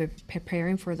series, and I've been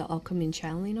preparing for the upcoming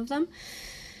channeling of them.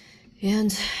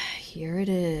 And here it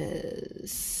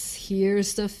is.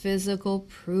 Here's the physical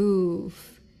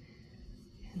proof.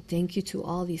 And thank you to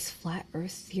all these flat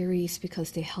earth theories,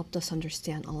 because they helped us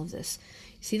understand all of this.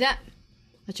 You see that?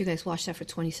 Let you guys watch that for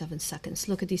 27 seconds.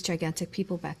 Look at these gigantic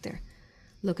people back there.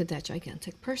 Look at that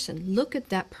gigantic person. Look at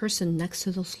that person next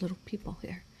to those little people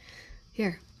here.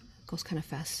 Here. It goes kind of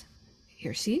fast.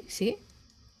 Here, see? See?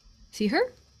 See her?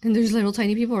 And there's little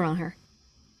tiny people around her.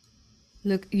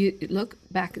 Look, you look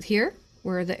back here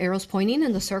where the arrow's pointing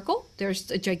in the circle.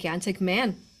 There's a gigantic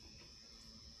man.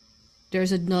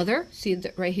 There's another. See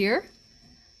that right here?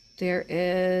 There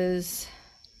is...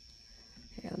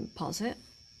 Okay, let me pause it.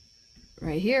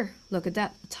 Right here. Look at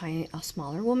that. A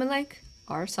smaller woman like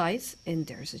our size, and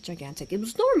there's a gigantic. It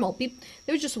was normal. People,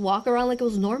 they would just walk around like it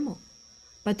was normal,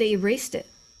 but they erased it.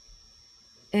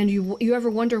 And you ever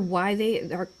wonder why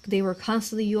they were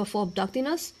constantly UFO abducting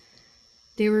us?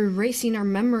 They were erasing our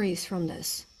memories from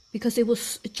this, because it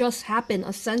just happened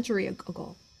a century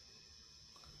ago.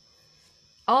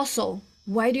 Also,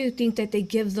 why do you think that they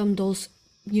give them those,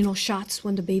 shots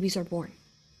when the babies are born?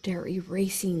 They're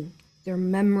erasing their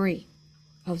memory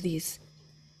of this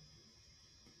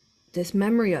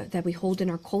memory that we hold in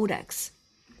our codex,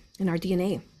 in our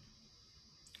DNA.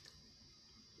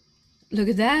 Look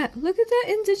at that. Look at that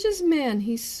indigenous man.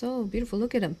 He's so beautiful.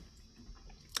 Look at him.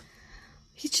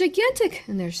 He's gigantic.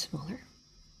 And they're smaller.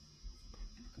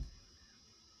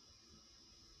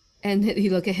 And you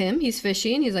look at him. He's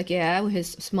fishing. He's like, yeah, with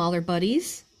his smaller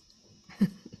buddies.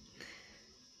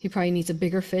 He probably needs a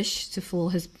bigger fish to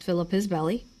fill up his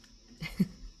belly.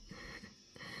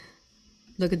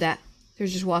 Look at that. They're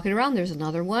just walking around. There's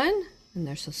another one. And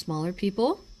there's some smaller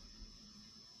people.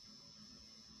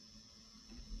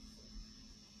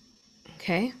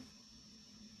 Okay.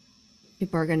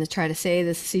 People are going to try to say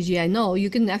this CGI. No, you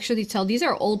can actually tell these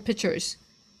are old pictures.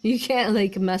 You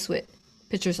can't mess with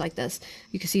pictures like this.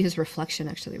 You can see his reflection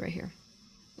actually right here.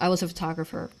 I was a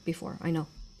photographer before. I know.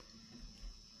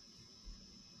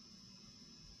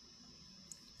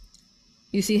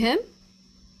 You see him?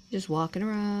 Just walking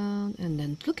around. And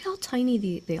then look how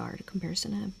tiny they are in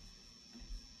comparison to him.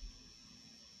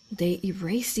 They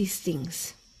erase these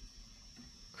things.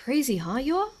 Crazy, huh,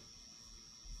 y'all?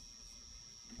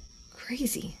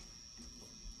 Crazy.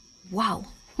 Wow.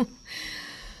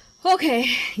 Okay,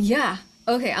 yeah.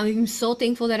 Okay, I'm so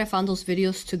thankful that I found those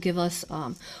videos to give us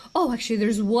oh, actually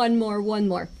there's one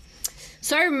more.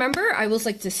 So I remember I was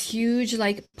like this huge,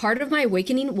 like, part of my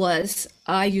awakening was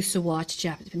I used to watch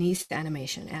Japanese anime.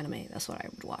 That's what I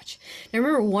would watch. And I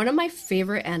remember one of my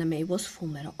favorite anime was Full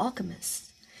Metal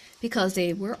Alchemist because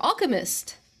they were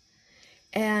alchemists.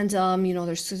 And you know,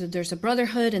 there's a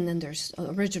Brotherhood and then there's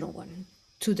an original one,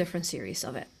 two different series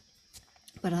of it.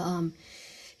 But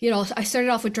you know, I started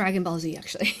off with Dragon Ball Z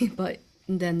actually, but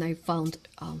then I found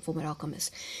Full Metal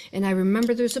Alchemist, and I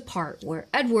remember there's a part where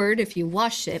Edward, if you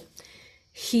watched it,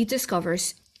 he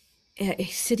discovers a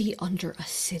city under a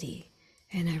city,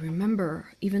 and I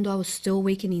remember, even though I was still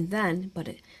awakening then, but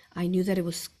I knew that it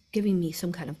was giving me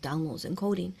some kind of downloads and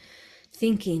coding,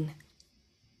 thinking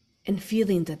and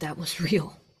feeling that that was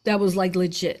real, that was like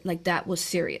legit, like that was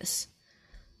serious,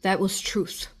 that was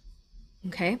truth.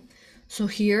 Okay, so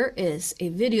here is a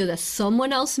video that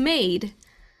someone else made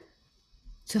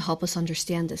to help us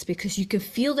understand this, because you can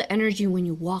feel the energy when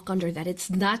you walk under that. It's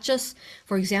not just,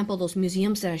 for example, those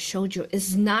museums that I showed you,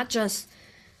 it's not just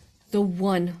the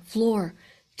one floor.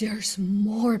 There's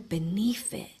more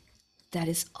beneath it that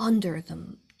is under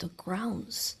the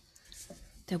grounds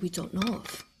that we don't know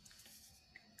of.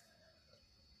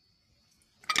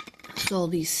 So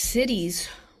these cities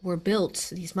were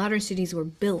built, these modern cities were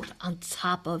built on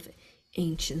top of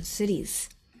ancient cities.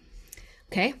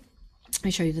 Okay, let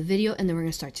me show you the video, and then we're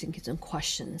going to start taking some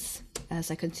questions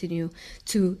as I continue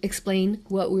to explain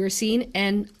what we were seeing,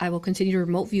 and I will continue to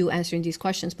remote view answering these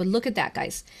questions. But look at that,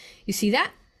 guys. You see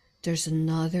that? There's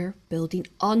another building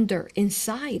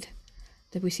inside.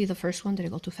 Did we see the first one? Did I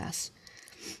go too fast?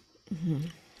 I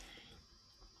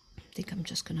think I'm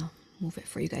just going to move it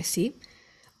for you guys. See?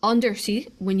 See,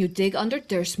 when you dig under,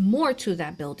 there's more to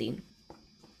that building.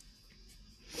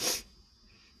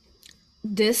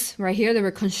 This right here, they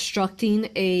were constructing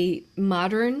a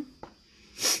modern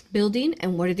building,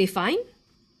 and what did they find?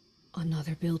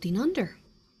 Another building under,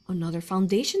 another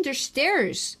foundation. There's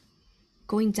stairs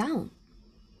going down.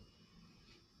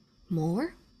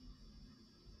 More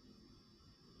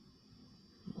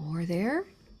there.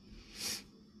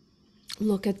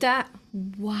 Look at that.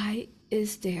 Why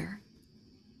is there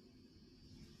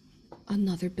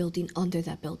another building under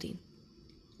that building?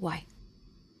 Why?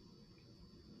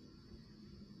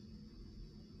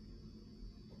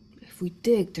 If we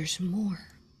dig, there's more.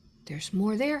 There's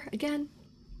more there again.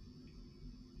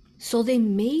 So they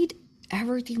made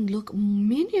everything look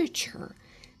miniature,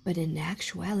 but in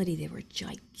actuality, they were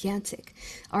gigantic.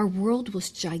 Our world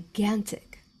was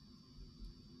gigantic.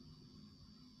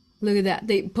 Look at that.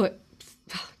 They put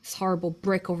this horrible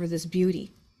brick over this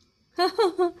beauty.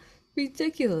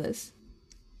 Ridiculous.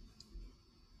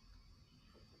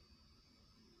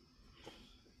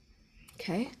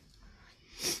 Okay.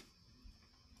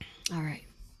 All right.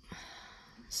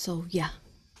 So, yeah.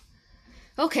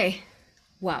 Okay.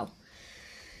 Wow.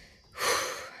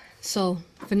 So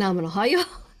phenomenal, huh, y'all?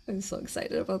 I'm so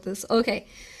excited about this. Okay.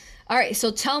 All right. So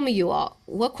tell me, you all,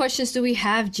 what questions do we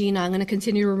have, Gina? I'm going to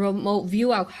continue to remote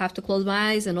view. I'll have to close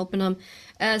my eyes and open them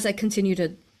as I continue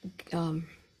to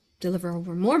deliver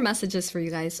over more messages for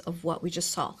you guys of what we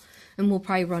just saw. And we'll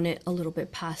probably run it a little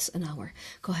bit past an hour.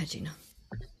 Go ahead, Gina.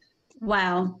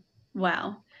 Wow.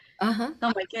 Uh-huh.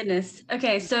 Oh my goodness.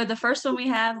 Okay, so the first one we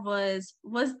have was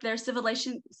there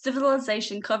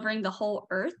civilization covering the whole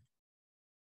earth?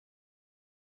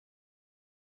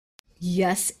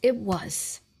 Yes, it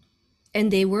was. And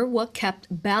they were what kept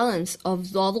balance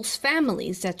of all those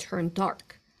families that turned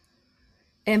dark.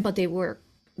 But they were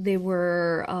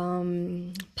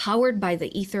powered by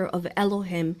the ether of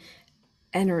Elohim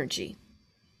energy.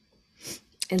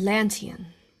 Atlantean,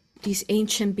 these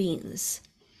ancient beings.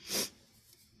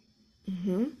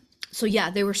 So yeah,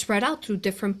 they were spread out through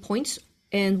different points,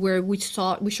 and where we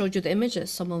showed you the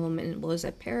images. Some of them was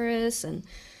at Paris, and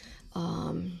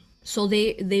so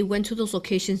they went to those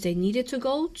locations they needed to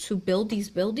go to build these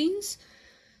buildings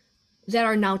that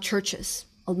are now churches,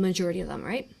 a majority of them,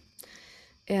 right?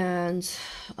 And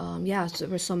yeah, so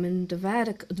there were some in the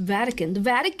Vatican. The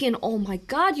Vatican, oh my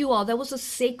God, you all, that was a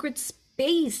sacred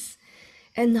space.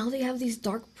 And now they have these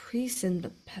dark priests and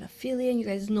the pedophilia, and you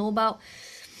guys know about.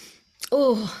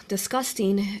 Oh,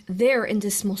 disgusting. They're in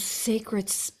this most sacred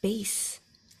space.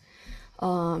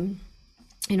 You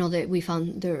know, that we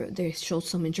found they showed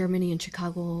some in Germany and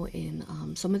Chicago, in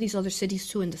some of these other cities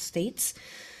too in the States.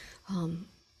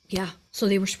 Yeah, so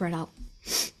they were spread out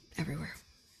everywhere.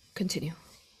 Continue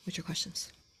with your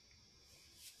questions.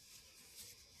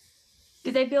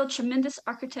 Did they build tremendous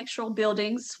architectural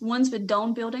buildings, ones with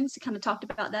dome buildings? We kind of talked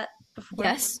about that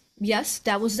before? Yes,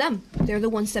 that was them. They're the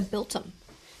ones that built them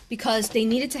because they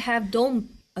needed to have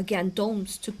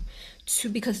domes to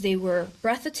because they were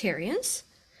breatharians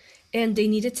and they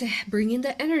needed to bring in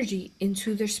the energy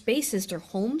into their spaces, their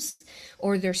homes,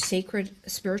 or their sacred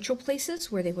spiritual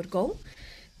places where they would go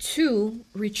to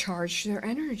recharge their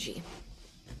energy.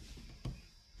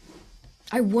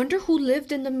 I wonder who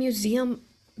lived in the museum,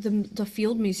 the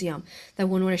field museum, that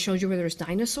one when I showed you where there's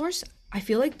dinosaurs. I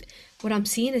feel like what I'm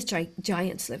seeing is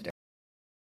giants lived there.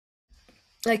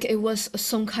 Like it was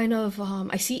some kind of,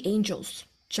 I see angels,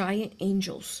 giant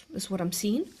angels is what I'm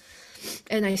seeing.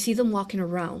 And I see them walking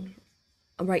around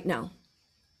right now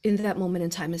in that moment in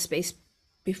time and space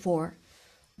before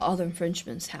all the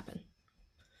infringements happen.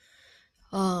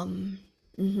 I'm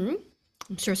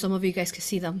sure some of you guys can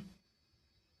see them.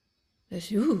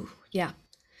 Ooh, yeah.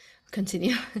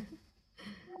 Continue.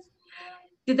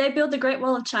 Did they build the Great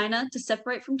Wall of China to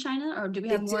separate from China, or do we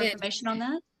They have more did. information on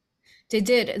that? They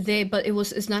did. But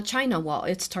it's not China wall.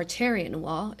 It's Tartarian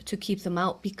wall to keep them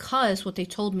out because what they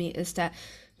told me is that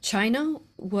China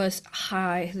was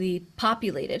highly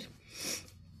populated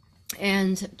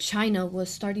and China was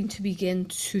starting to begin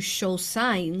to show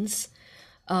signs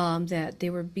that they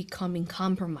were becoming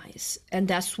compromised. And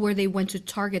that's where they went to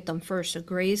target them first, the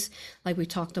Greys, like we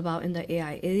talked about in the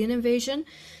AI alien invasion,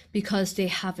 because they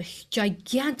have a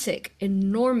gigantic,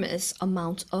 enormous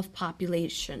amount of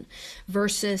population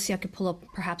versus, I could pull up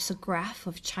perhaps a graph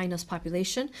of China's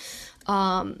population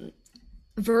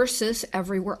versus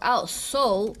everywhere else.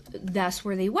 So that's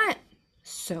where they went.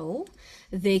 So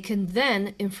they can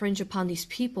then infringe upon these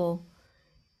people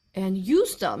and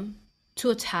use them to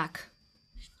attack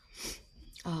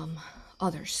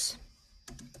others.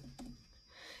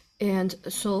 And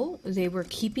so they were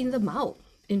keeping them out.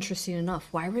 Interesting enough.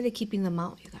 Why were they keeping them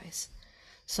out, you guys?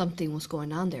 Something was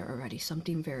going on there already.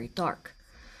 Something very dark.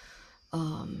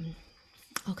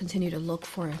 I'll continue to look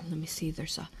for it. Let me see.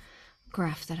 There's a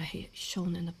graph that I had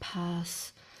shown in the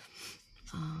past.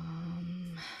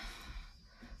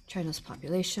 China's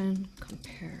population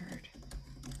compared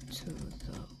to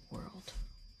the world.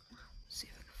 Let's see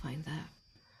if I can find that.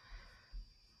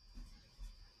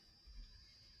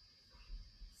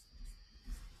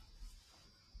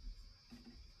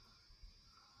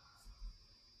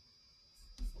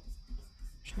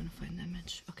 Trying to find the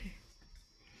image.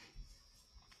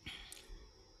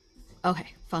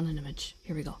 Okay, found an image.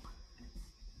 Here we go.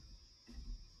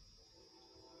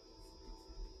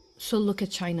 So look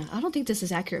at China. I don't think this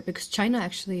is accurate because China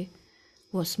actually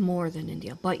was more than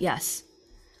India. But yes,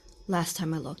 last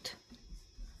time I looked.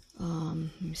 Let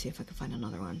me see if I can find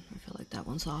another one. I feel like that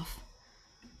one's off.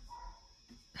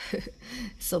 It's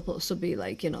supposed to be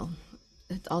like,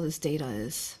 all this data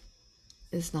is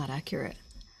not accurate.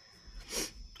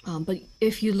 But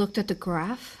if you looked at the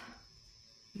graph,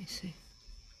 let me see.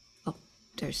 Oh,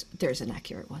 there's an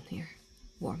accurate one here.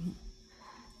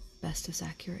 Best is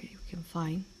accurate you can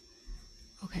find.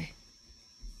 Okay.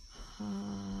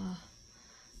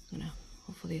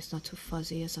 Hopefully it's not too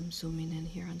fuzzy as I'm zooming in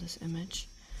here on this image.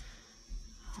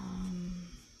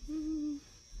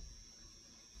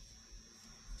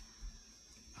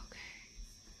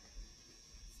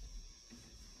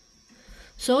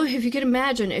 So if you can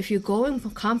imagine, if you go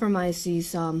and compromise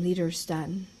these leaders,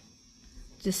 then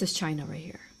this is China right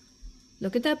here.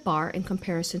 Look at that bar in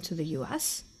comparison to the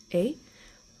US.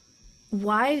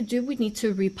 Why do we need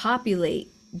to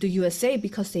repopulate the USA?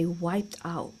 Because they wiped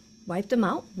them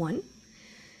out, one.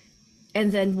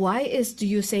 And then why is the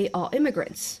USA all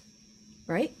immigrants,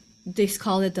 right? They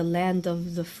call it the land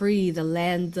of the free, the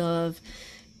land of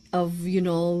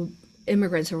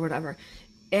immigrants or whatever.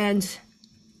 And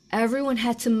everyone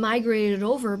had to migrate it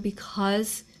over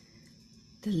because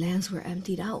the lands were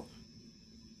emptied out.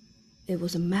 It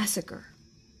was a massacre.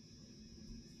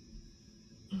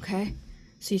 Okay?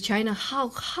 See, China,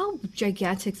 how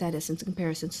gigantic that is in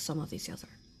comparison to some of these other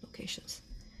locations.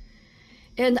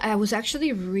 And I was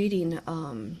actually reading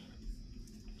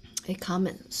a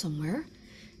comment somewhere,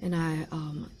 and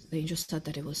they just said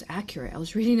that it was accurate. I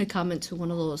was reading a comment to one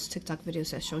of those TikTok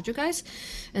videos I showed you guys,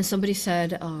 and somebody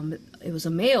said it was a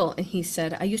male, and he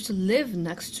said, I used to live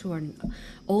next to an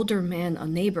older man, a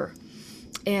neighbor,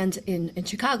 and in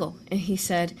Chicago, and he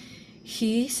said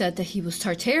that he was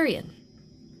Tartarian,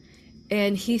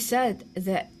 and he said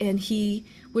that, and he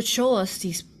would show us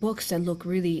these books that look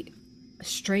really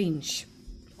strange,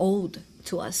 old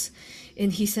to us,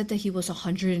 and he said that he was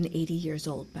 180 years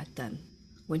old back then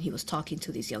when he was talking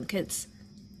to these young kids.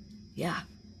 Yeah.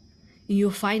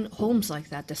 You'll find homes like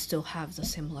that still have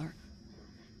this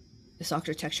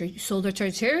architecture. So the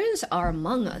Tartarians are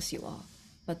among us, you all,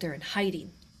 but they're in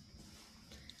hiding.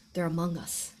 They're among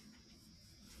us.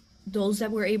 Those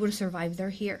that were able to survive, they're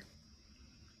here.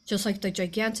 Just like the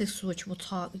gigantics, which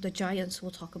the giants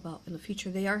we'll talk about in the future,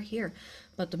 they are here.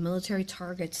 But the military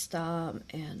targets them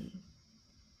and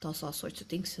does all sorts of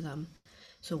things to them.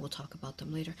 So we'll talk about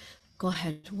them later. Go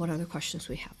ahead. What other questions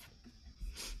we have?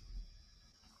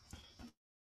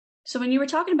 So when you were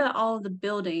talking about all of the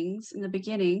buildings in the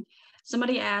beginning,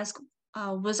 somebody asked,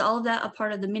 was all of that a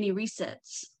part of the mini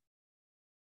resets?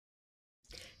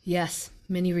 Yes,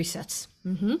 mini resets.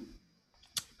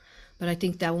 But I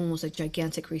think that one was a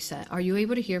gigantic reset. Are you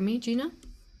able to hear me, Gina?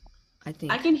 I I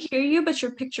think. can hear you, but your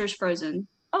picture's frozen.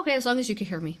 Okay, as long as you can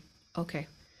hear me. Okay.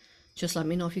 Just let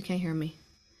me know if you can't hear me.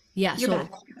 Yeah, You're so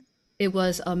back. it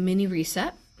was a mini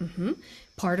reset,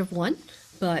 part of one.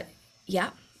 But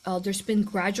yeah, there's been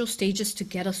gradual stages to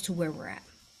get us to where we're at.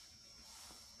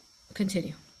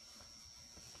 Continue.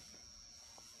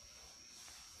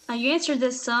 You answered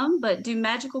this some, but do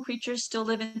magical creatures still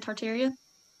live in Tartaria?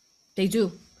 They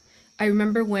do. I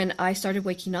remember when I started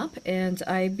waking up and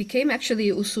I became actually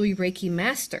a Usui Reiki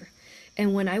master.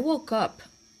 And when I woke up,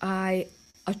 I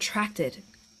attracted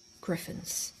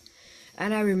griffins.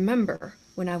 And I remember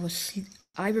I was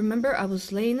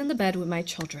laying in the bed with my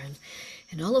children,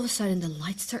 and all of a sudden the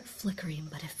lights start flickering,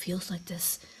 but it feels like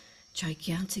this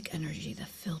gigantic energy that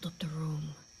filled up the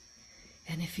room.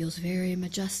 And it feels very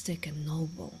majestic and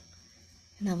noble.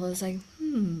 And I was like,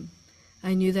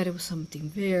 I knew that it was something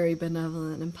very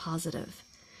benevolent and positive.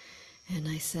 And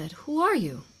I said, "Who are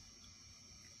you?"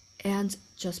 And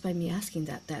just by me asking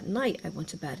that night, I went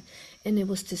to bed. And it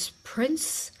was this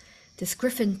prince, this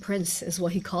griffin prince is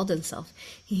what he called himself.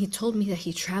 He told me that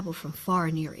he traveled from far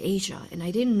near Asia, and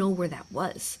I didn't know where that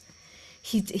was.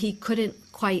 He couldn't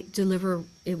quite deliver,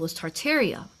 it was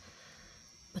Tartaria.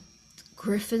 But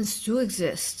griffins do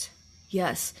exist.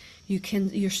 Yes,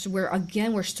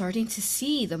 we're starting to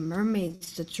see the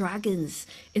mermaids, the dragons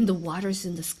in the waters,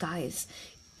 in the skies.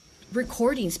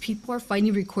 Recordings, people are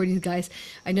finding recordings, guys.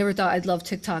 I never thought I'd love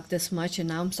TikTok this much, and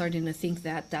now I'm starting to think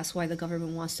that that's why the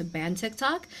government wants to ban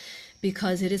TikTok,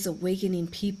 because it is awakening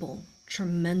people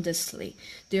tremendously.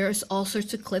 There's all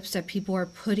sorts of clips that people are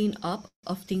putting up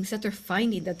of things that they're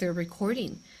finding, that they're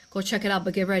recording. Go check it out,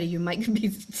 but get ready, you might be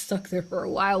stuck there for a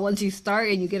while once you start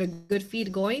and you get a good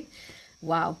feed going.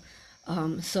 Wow.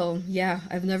 So yeah,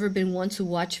 I've never been one to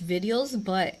watch videos,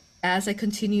 but as I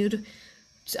continued,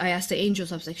 I asked the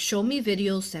angels, I was like, show me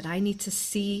videos that I need to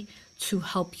see to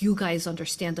help you guys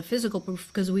understand the physical proof,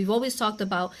 because we've always talked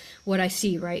about what I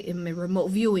see, right, in my remote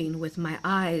viewing, with my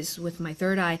eyes, with my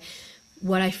third eye,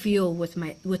 what I feel with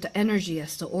the energy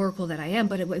as the oracle that I am.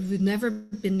 But we've never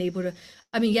been able to,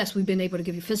 I mean, yes, we've been able to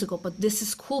give you physical, but this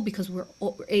is cool because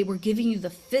we're giving you the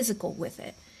physical with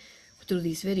it through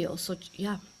these videos. So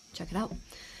yeah, check it out.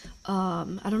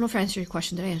 I don't know if I answered your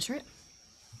question. Did I answer it?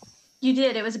 You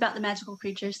did. It was about the magical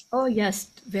creatures. Oh yes,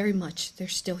 very much. They're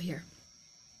still here.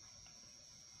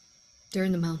 They're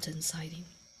in the mountains hiding.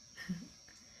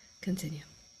 Continue.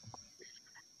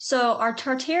 So are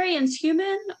Tartarians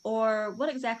human, or what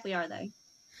exactly are they?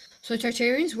 So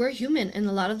Tartarians were human, and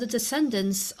a lot of the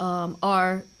descendants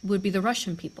would be the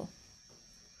Russian people,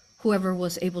 whoever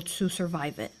was able to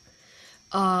survive it.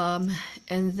 And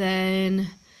then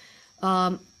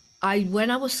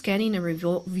when I was scanning and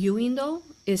reviewing though,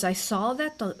 is I saw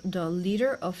that the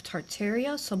leader of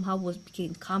Tartaria somehow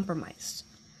became compromised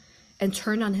and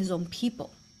turned on his own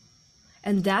people,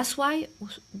 and that's why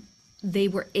they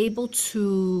were able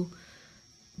to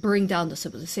bring down the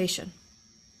civilization,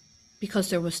 because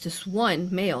there was this one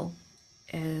male,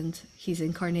 and he's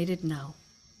incarnated now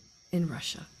in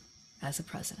Russia as a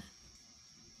president.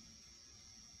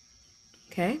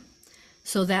 Okay,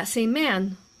 so that same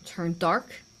man turned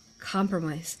dark,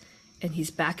 compromised, and he's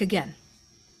back again.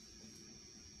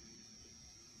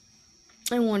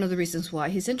 And one of the reasons why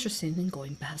he's interested in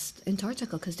going past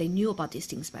Antarctica, because they knew about these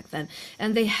things back then,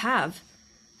 and they have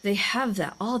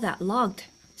that, all that logged.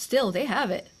 Still, they have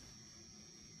it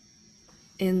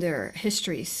in their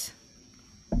histories,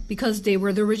 because they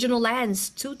were the original lands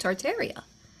to Tartaria.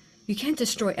 You can't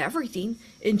destroy everything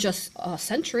in just a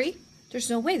century. There's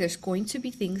no way. There's going to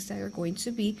be things that are going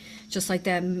to be just like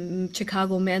that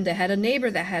Chicago man that had a neighbor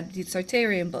that had these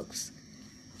Tartarian books.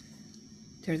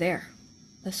 They're there.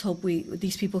 Let's hope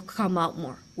these people come out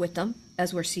more with them,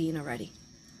 as we're seeing already.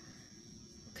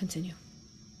 Continue.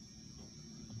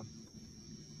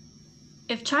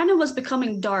 If China was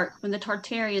becoming dark when the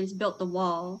Tartarians built the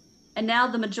wall, and now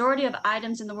the majority of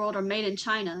items in the world are made in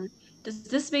China, does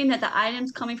this mean that the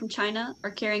items coming from China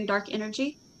are carrying dark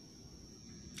energy?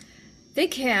 They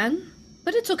can,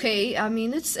 but it's okay. I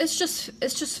mean, it's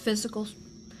just physical.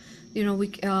 You know,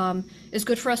 we it's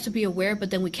good for us to be aware,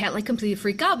 but then we can't like completely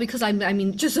freak out because I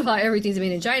mean, just about everything's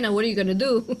made in China. What are you gonna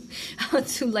do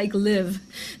to like live?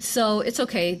 So it's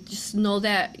okay. Just know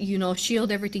that, you know,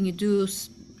 shield everything you do,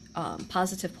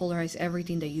 positive polarize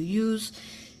everything that you use,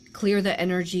 clear the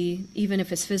energy. Even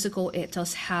if it's physical, it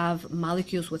does have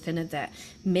molecules within it that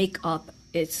make up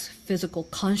its physical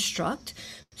construct.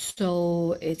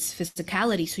 So it's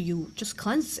physicality. So you just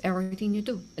cleanse everything you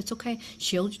do. It's okay.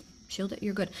 Shield it,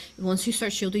 you're good. Once you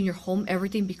start shielding your home,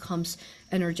 everything becomes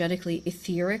energetically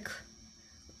etheric.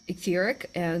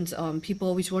 And people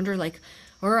always wonder like,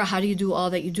 or how do you do all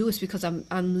that you do? Is because I'm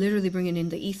literally bringing in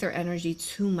the ether energy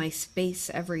to my space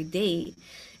every day,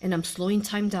 and I'm slowing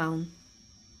time down.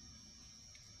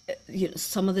 You know,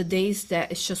 some of the days that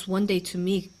it's just one day to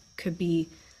me could be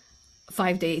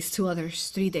 5 days to others,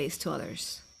 3 days to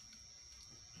others.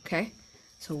 Okay,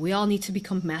 so we all need to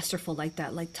become masterful like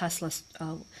that, like Tesla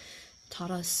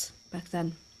taught us back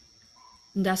then.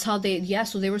 And that's how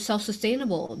so they were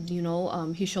self-sustainable. You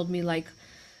know, he showed me like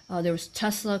there was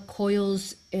Tesla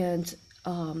coils and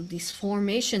these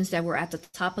formations that were at the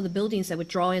top of the buildings that would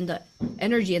draw in the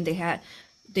energy, and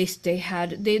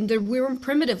we were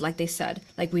primitive, like they said.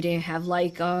 Like we didn't have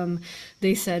like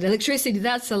they said electricity.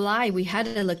 That's a lie. We had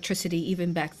electricity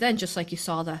even back then, just like you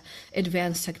saw the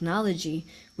advanced technology.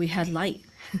 We had light.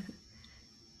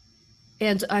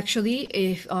 And actually,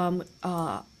 if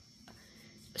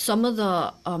some of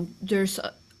the there's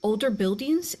older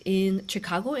buildings in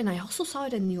Chicago, and I also saw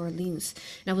it in New Orleans.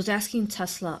 And I was asking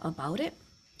Tesla about it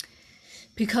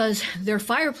because they're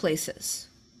fireplaces,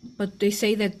 but they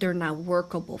say that they're not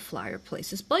workable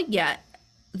fireplaces. But yet,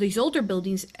 these older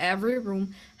buildings, every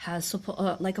room has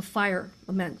like a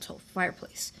mantle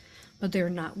fireplace, but they're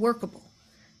not workable.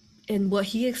 And what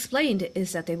he explained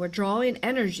is that they were drawing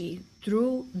energy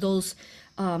through those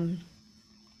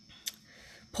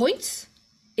points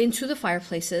into the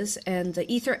fireplaces, and the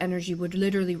ether energy would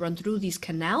literally run through these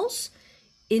canals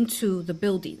into the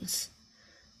buildings.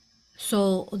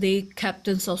 So they kept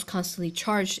themselves constantly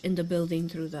charged in the building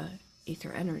through the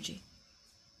ether energy.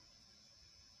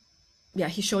 Yeah,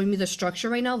 he's showing me the structure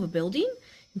right now of a building.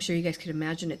 I'm sure you guys can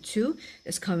imagine it too.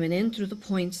 It's coming in through the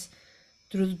points,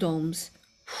 through the domes,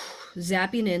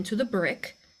 zapping into the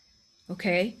brick.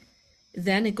 Okay,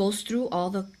 then it goes through all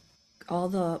the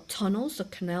tunnels, the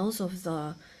canals of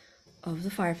the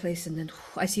fireplace, and then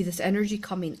I see this energy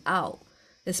coming out,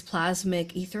 this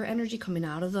plasmic ether energy coming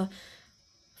out of the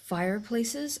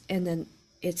fireplaces, and then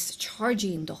it's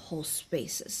charging the whole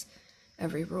spaces,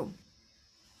 every room.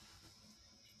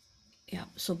 Yeah,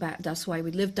 so that's why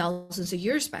we lived thousands of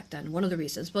years back then. One of the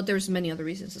reasons, but there's many other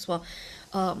reasons as well.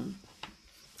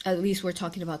 At least we're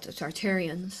talking about the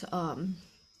Tartarians.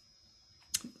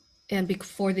 And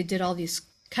before they did all these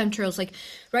chemtrails, like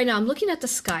right now I'm looking at the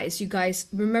skies. You guys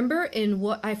remember in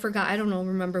what I forgot, I don't know,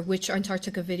 remember which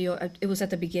Antarctica video, it was at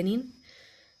the beginning.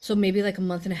 So maybe like a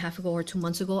month and a half ago or 2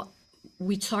 months ago,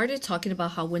 we started talking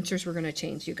about how winters were going to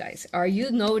change, you guys. Are you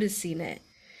noticing it?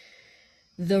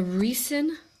 The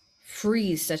recent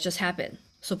freeze that just happened,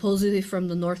 supposedly from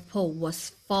the North Pole,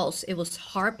 was false. It was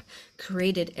HAARP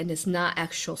created, and it's not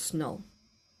actual snow.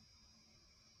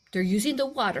 They're using the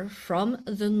water from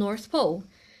the North Pole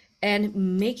and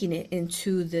making it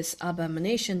into this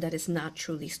abomination that is not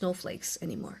truly snowflakes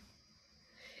anymore.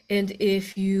 And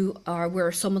if you are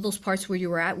where some of those parts where you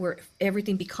were at, where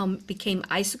everything became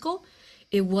icicle,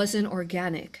 it wasn't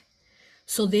organic.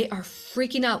 So they are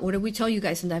freaking out. What did we tell you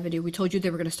guys in that video? We told you they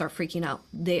were going to start freaking out.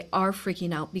 They are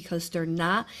freaking out because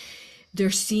they're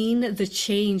seeing the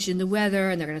change in the weather,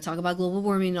 and they're going to talk about global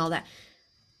warming and all that.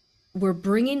 We're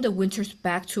bringing the winters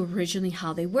back to originally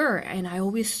how they were. And I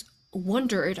always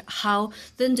wondered how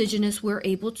the indigenous were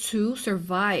able to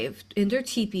survive in their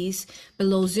teepees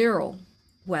below zero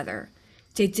weather.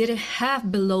 They didn't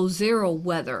have below zero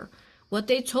weather. What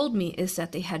they told me is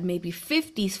that they had maybe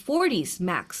 50s, 40s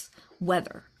max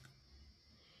weather.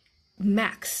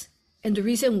 Max. And the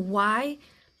reason why,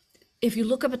 if you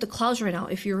look up at the clouds right now,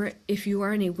 if you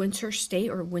are in a winter state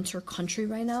or winter country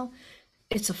right now,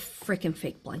 it's a freaking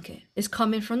fake blanket. It's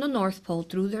coming from the North Pole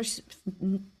through this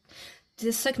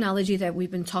technology that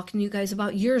we've been talking to you guys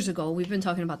about years ago. We've been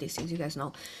talking about these things, you guys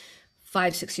know,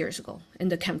 5-6 years ago in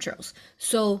the chemtrails.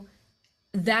 So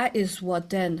that is what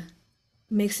then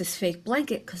makes this fake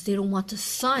blanket, because they don't want the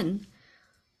sun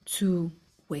to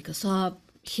wake us up,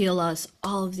 heal us,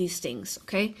 all of these things,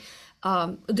 okay?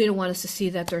 They don't want us to see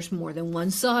that there's more than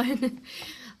one sun.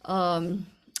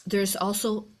 There's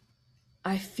also,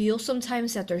 I feel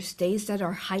sometimes that there's days that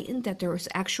are heightened, that there's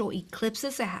actual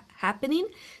eclipses happening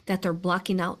that they're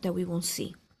blocking out that we won't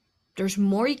see. There's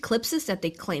more eclipses that they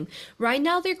claim. Right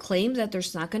now, they claim that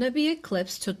there's not going to be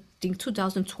eclipse till, I think,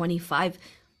 2025.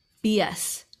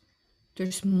 BS.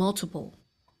 There's multiple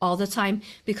all the time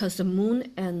because the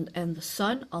moon and the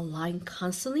sun align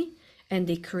constantly and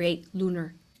they create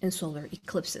lunar and solar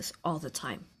eclipses all the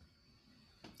time.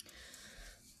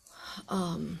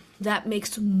 That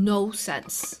makes no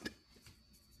sense.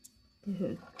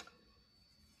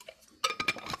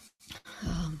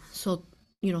 So,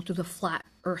 through the flat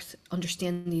earth,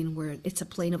 understanding where it's a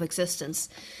plane of existence.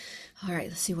 All right,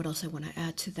 let's see what else I want to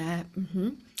add to that.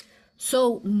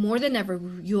 So, more than ever,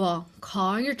 you all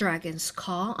call on your dragons,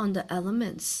 call on the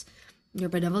elements, your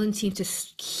benevolent team to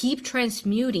keep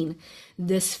transmuting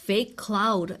this fake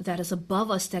cloud that is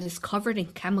above us that is covered in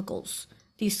chemicals.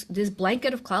 This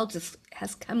blanket of clouds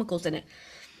has chemicals in it.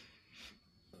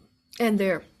 And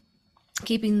they're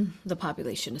keeping the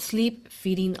population asleep,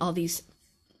 feeding all these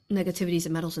negativities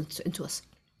and metals into us.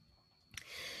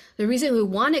 The reason we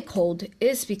want it cold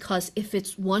is because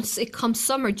once it comes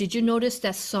summer, did you notice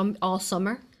that all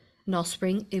summer and all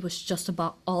spring, it was just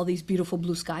about all these beautiful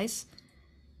blue skies?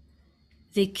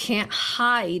 They can't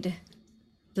hide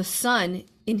the sun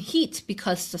in heat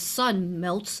because the sun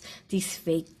melts these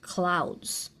fake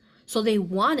clouds. So they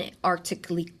want it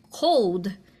Arctically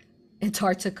cold,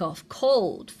 Antarctica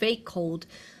cold, fake cold,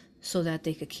 so that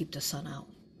they could keep the sun out.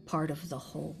 Part of the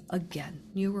whole, again,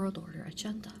 New World Order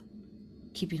agenda.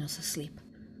 Keeping us asleep.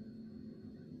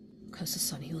 Because the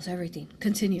sun heals everything.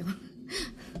 Continue.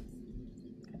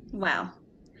 Wow.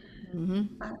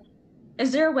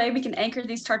 Is there a way we can anchor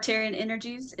these Tartarian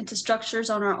energies into structures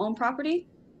on our own property?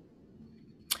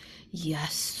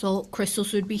 Yes, so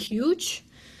crystals would be huge.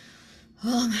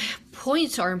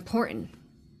 Points are important.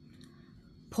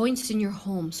 Points in your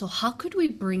home. So how could we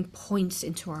bring points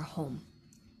into our home?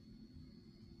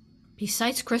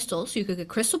 Besides crystals, you could get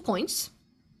crystal points,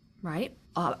 right?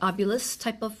 Obelisk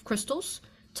type of crystals,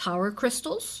 tower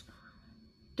crystals,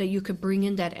 that you could bring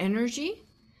in that energy.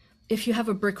 If you have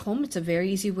a brick home, it's a very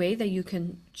easy way that you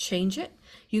can change it.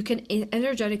 You can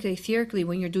energetically, etherically,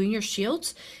 when you're doing your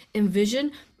shields,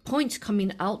 envision points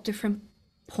coming out different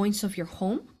points of your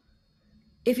home.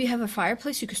 If you have a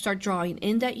fireplace, you can start drawing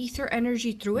in that ether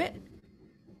energy through it,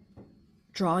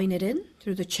 drawing it in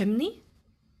through the chimney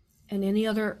and any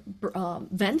other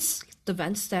vents, the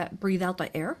vents that breathe out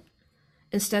the air.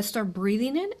 Instead, start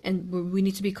breathing in, and we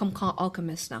need to become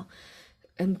alchemists now,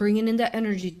 and bringing in that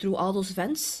energy through all those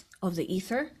vents of the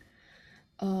ether.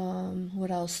 What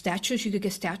else? Statues. You could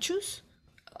get statues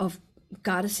of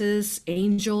goddesses,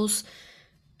 angels,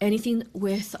 anything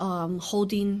with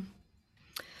holding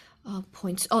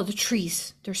points. Oh, the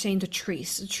trees. They're saying the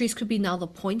trees. The trees could be now the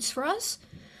points for us.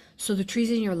 So the trees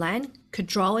in your land could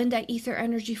draw in that ether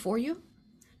energy for you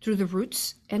through the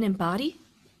roots and embody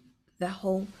that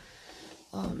whole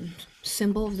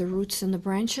symbol of the roots and the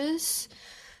branches.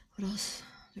 What else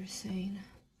they're saying?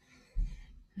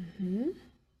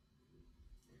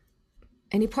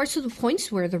 Any parts of the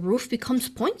points where the roof becomes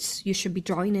points, you should be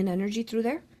drawing in energy through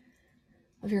there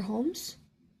of your homes.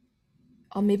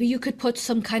 Maybe you could put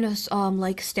some kind of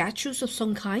like statues of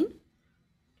some kind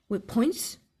with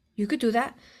points. You could do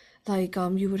that. Like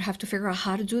you would have to figure out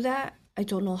how to do that. I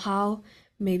don't know how.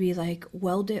 Maybe like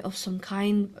weld it of some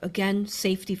kind. Again,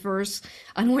 safety first.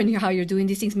 I don't know how you're doing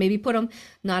these things. Maybe put them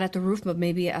not at the roof, but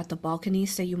maybe at the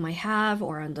balconies that you might have,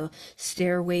 or on the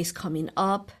stairways coming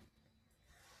up.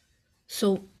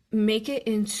 So make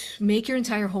your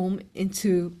entire home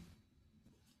into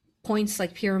points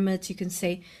like pyramids. You can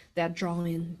say that draw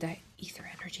in that ether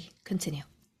energy. Continue.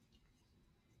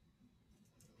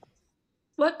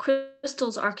 What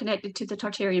crystals are connected to the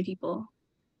Tartarian people?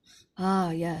 Ah,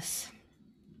 yes.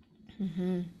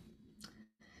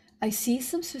 I see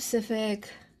some specific.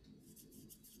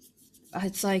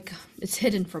 It's like it's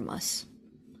hidden from us.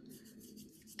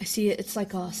 I see it. It's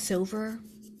like a silver.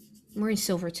 I'm wearing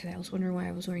silver today. I was wondering why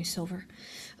I was wearing silver.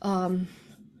 I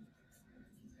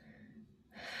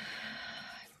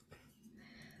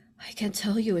can't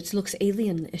tell you. It looks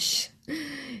alien-ish.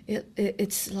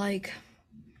 It's like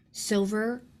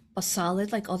silver, a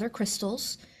solid like other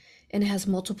crystals, and it has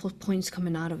multiple points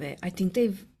coming out of it. I think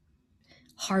they've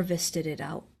harvested it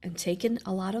out and taken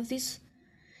a lot of these,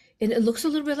 and it looks a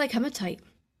little bit like hematite.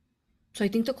 So I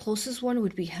think the closest one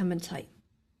would be hematite.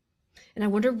 And I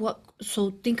wonder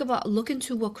look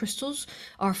into what crystals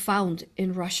are found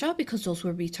in Russia, because those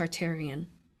would be Tartarian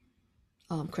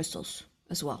crystals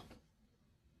as well.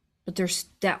 But there's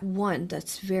that one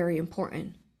that's very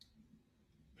important.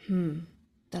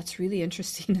 That's really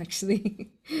interesting, actually.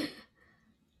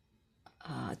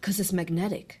 Because it's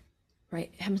magnetic,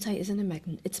 right? Hematite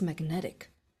isn't it's magnetic.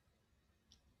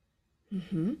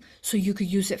 So you could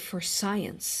use it for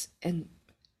science and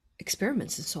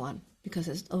experiments and so on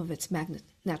because of its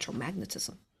natural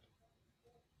magnetism.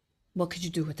 What could you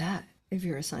do with that if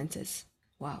you're a scientist?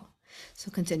 Wow. So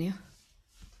continue.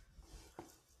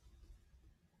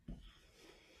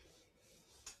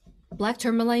 Black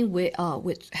tourmaline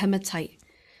with hematite.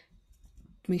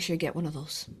 Make sure you get one of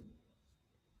those.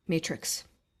 Matrix.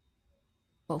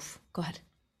 Both. Go ahead.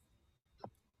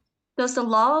 Does the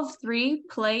law of three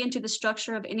play into the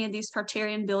structure of any of these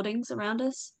Tartarian buildings around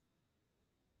us?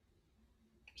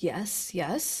 Yes,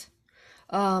 yes.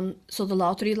 So the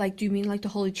law of three, like, do you mean like the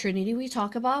Holy Trinity we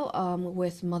talk about,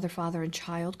 with mother, father, and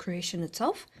child creation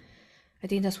itself? I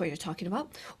think that's what you're talking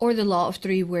about. Or the law of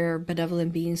three, where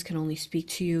benevolent beings can only speak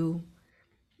to you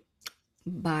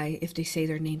by if they say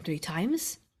their name 3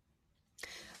 times.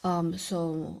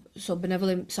 So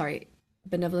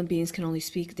benevolent beings can only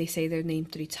speak. They say their name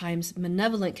 3 times.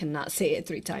 Malevolent cannot say it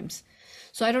 3 times.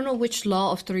 So I don't know which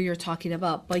law of three you're talking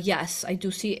about, but yes, I do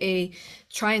see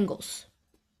triangles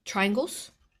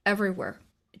everywhere,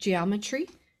 geometry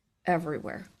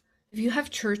everywhere. If you have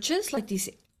churches like these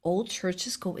old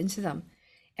churches, go into them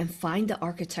and find the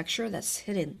architecture that's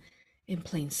hidden in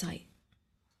plain sight.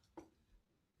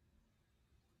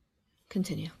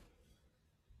 Continue.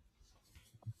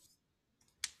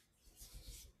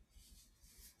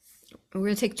 We're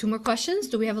gonna take 2 more questions.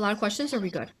 Do we have a lot of questions? Or are we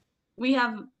good? We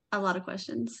have a lot of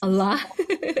questions. A lot.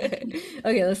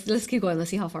 Okay, let's keep going. Let's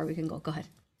see how far we can go. Go ahead.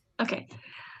 Okay.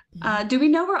 Do we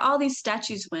know where all these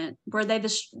statues went? Were they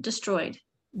destroyed?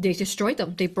 They destroyed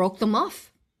them. They broke them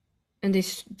off, and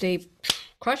they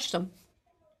crushed them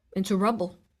into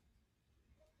rubble.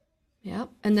 Yeah,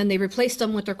 and then they replaced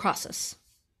them with their crosses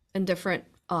and different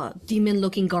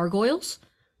demon-looking gargoyles.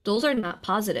 Those are not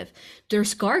positive.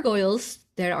 There's gargoyles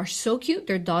that are so cute.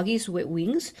 They're doggies with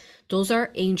wings. Those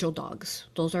are angel dogs.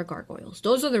 Those are gargoyles.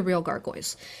 Those are the real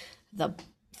gargoyles. The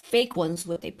fake ones,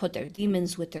 what they put their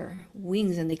demons with their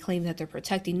wings and they claim that they're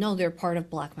protecting. No, they're part of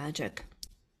black magic.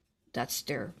 That's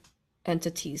their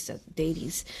entities, that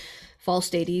deities, false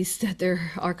deities, that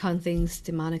they're archon things,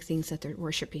 demonic things that they're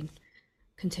worshiping.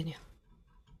 Continue.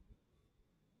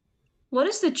 What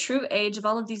is the true age of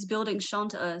all of these buildings shown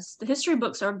to us? The history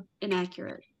books are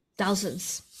inaccurate.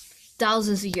 Thousands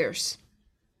of years.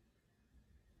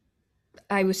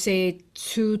 I would say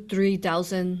 2,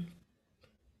 3,000,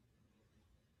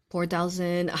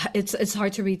 4,000. It's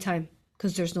hard to read time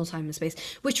because there's no time and space.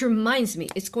 Which reminds me,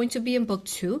 it's going to be in book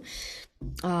 2.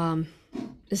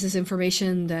 This is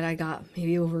information that I got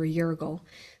maybe over a year ago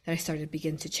that I started to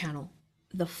begin to channel.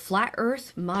 The flat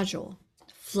Earth module,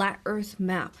 flat Earth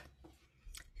map.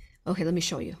 Okay, let me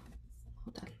show you.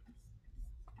 Hold on.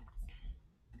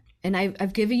 And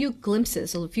I've given you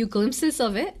glimpses, a few glimpses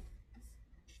of it.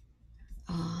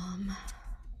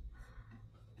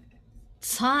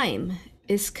 Time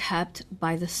is kept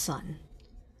by the sun,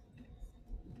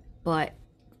 but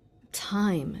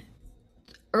time,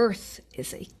 Earth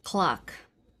is a clock.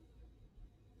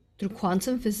 Through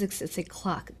quantum physics, it's a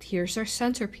clock. Here's our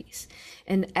centerpiece.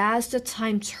 And as the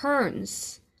time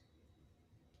turns,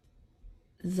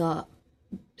 the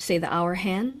hour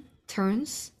hand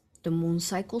turns, the moon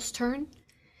cycles turn.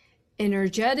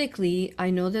 Energetically, I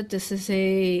know that this is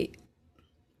a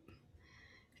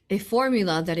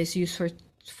formula that is used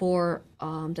for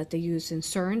that they use in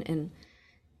CERN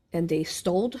and they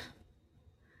stole.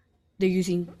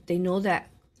 They know that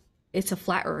it's a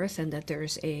flat Earth and that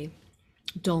there's a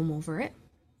dome over it,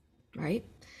 right?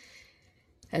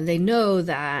 And they know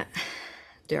that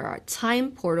there are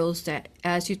time portals that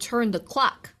as you turn the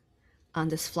clock on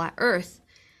this flat Earth,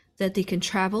 that they can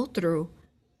travel through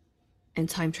and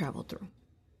time travel through.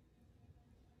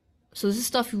 So this is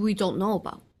stuff we don't know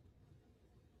about.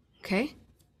 Okay?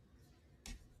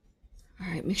 All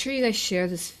right, make sure you guys share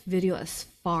this video as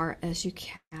far as you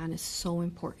can. It's so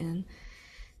important.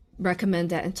 Recommend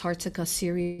that Antarctica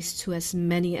series to as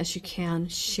many as you can.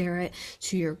 Share it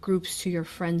to your groups, to your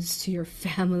friends, to your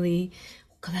family.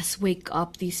 Let's wake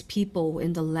up these people.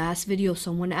 In the last video,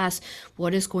 someone asked,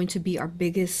 what is going to be our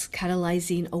biggest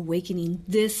catalyzing awakening?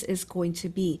 This is going to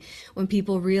be when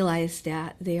people realize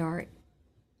that they are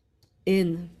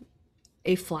in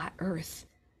a flat Earth,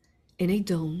 in a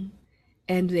dome,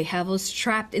 and they have us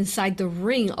trapped inside the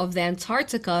ring of the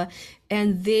Antarctica,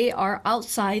 and they are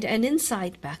outside and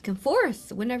inside, back and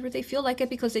forth, whenever they feel like it,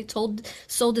 because they sold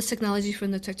this technology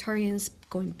from the Tartarians,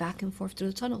 going back and forth through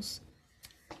the tunnels.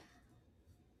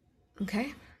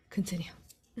 Okay, continue.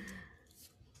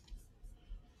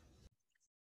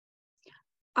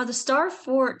 Are the star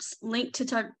forts linked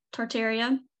to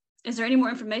Tartaria? Is there any more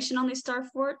information on these star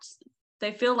forts?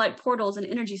 They feel like portals and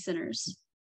energy centers.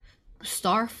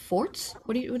 Star forts?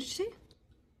 What did you say?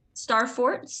 Star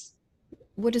forts.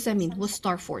 What does that mean? What's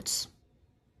star forts?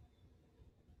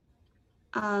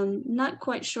 Not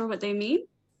quite sure what they mean,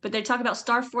 but they talk about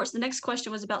star forts. The next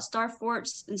question was about star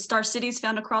forts and star cities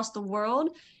found across the world.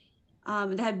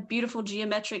 They had beautiful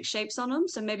geometric shapes on them,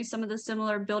 so maybe some of the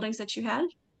similar buildings that you had.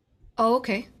 Oh,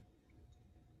 okay.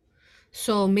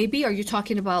 So maybe are you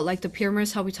talking about like the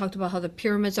pyramids? How we talked about how the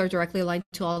pyramids are directly aligned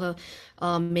to all the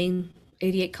main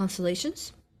 88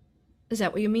 constellations? Is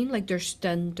that what you mean? Like there's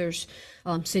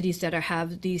cities that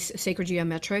have these sacred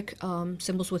geometric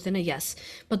symbols within it, yes.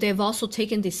 But they've also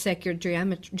taken this sacred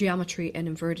geometry and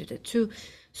inverted it too,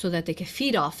 so that they can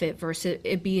feed off it versus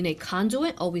it being a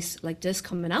conduit, always like this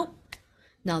coming out.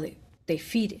 Now they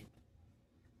feed it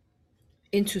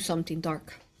into something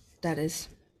dark. That is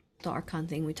the Archon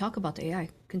thing we talk about the AI.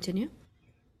 Continue.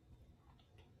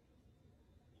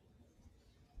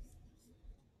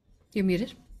 You're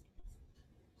muted.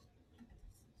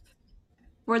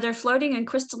 Were there floating and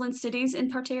crystalline cities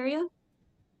in Tartaria?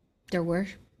 There were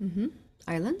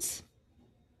islands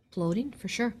floating for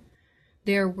sure.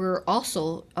 There were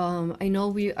also I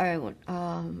know I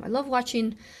love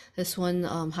watching this one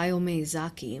Hayao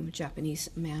Miyazaki, a Japanese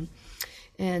man,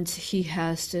 and he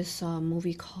has this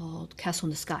movie called Castle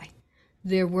in the Sky.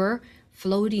 There were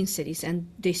floating cities, and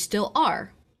they still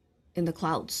are in the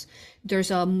clouds. There's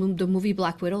the movie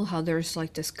Black Widow, how there's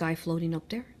like this guy floating up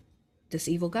there, this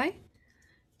evil guy.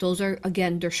 Those are,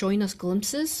 again, they're showing us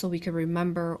glimpses so we can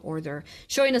remember, or they're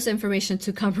showing us information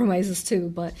to compromise us too.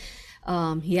 But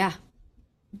yeah,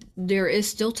 there is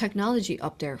still technology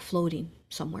up there floating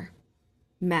somewhere,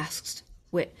 masked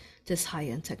with this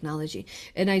high-end technology.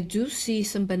 And I do see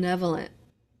some benevolent,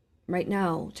 right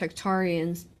now,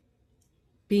 Tartarians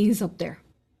beings up there.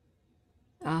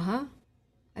 Uh-huh.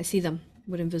 I see them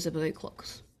with invisibility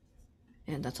cloaks.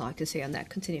 And that's all I can say on that.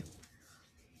 Continue.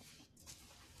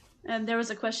 And there was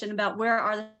a question about where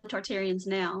are the Tartarians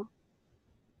now,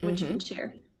 which you can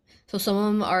share. So some of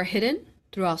them are hidden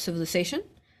throughout civilization.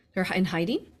 They're in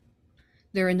hiding.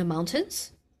 They're in the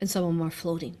mountains. And some of them are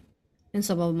floating. And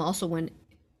some of them also went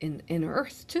in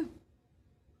Earth too.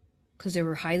 Because they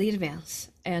were highly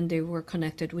advanced. And they were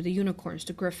connected with the unicorns,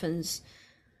 the griffins,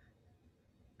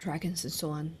 dragons, and so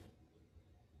on.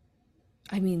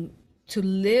 I mean,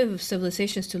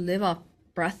 civilizations to live off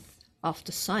breath off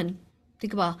the sun.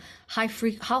 Think about how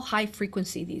high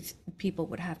frequency these people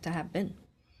would have to have been.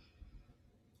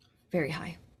 Very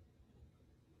high.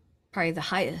 Probably the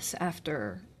highest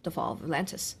after the fall of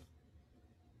Atlantis.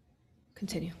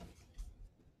 Continue.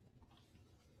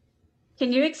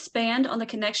 Can you expand on the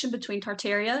connection between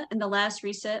Tartaria and the last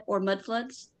reset or mud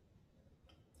floods?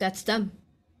 That's them.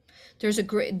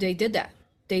 They did that.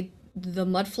 The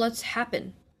mud floods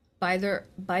happen by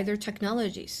their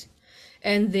technologies.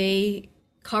 And they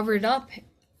covered up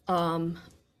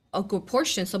a good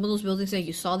portion. Some of those buildings that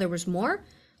you saw, there was more.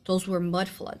 Those were mud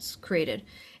floods created,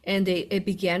 and it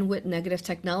began with negative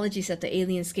technologies that the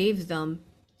aliens gave them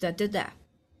that did that.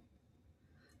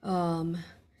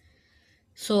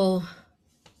 So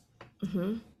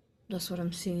that's what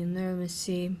I'm seeing there. Let me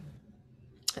see.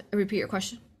 Repeat your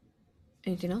question.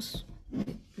 Anything else?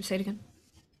 Say it again.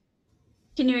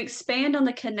 Can you expand on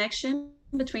the connection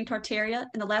between Tartaria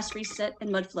and the last reset and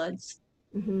mud floods?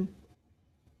 So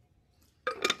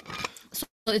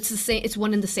it's the same. It's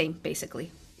one and the same,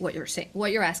 basically. What you're saying,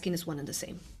 what you're asking, is one and the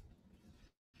same.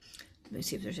 Let me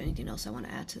see if there's anything else I want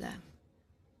to add to that.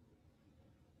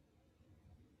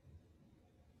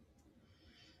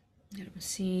 Get a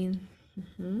scene.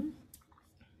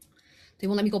 They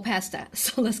won't let me go past that,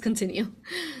 so let's continue.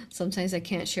 Sometimes I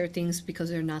can't share things because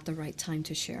they're not the right time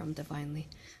to share them divinely.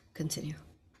 Continue.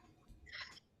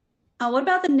 What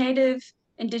about the native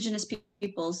indigenous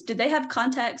peoples? Did they have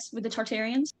contacts with the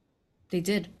Tartarians? They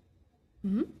did.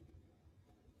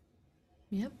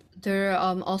 Yep. There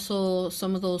are also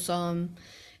some of those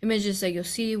images that you'll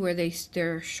see where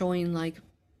they're showing like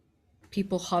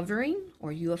people hovering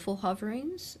or UFO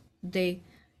hoverings. They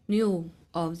knew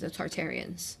of the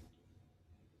Tartarians,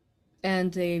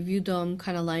 and they viewed them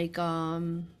kind of like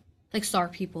star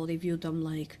people. They viewed them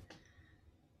like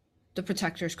the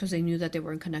protectors because they knew that they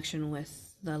were in connection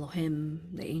with the Elohim,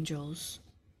 the angels,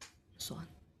 and so on.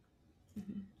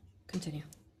 Continue.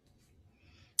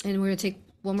 And we're gonna take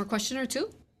one more question or two,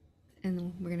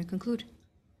 and we're gonna conclude.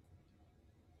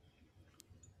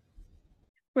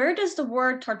 Where does the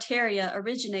word Tartaria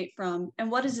originate from, and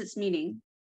what is its meaning?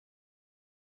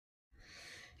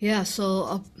 Yeah,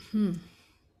 so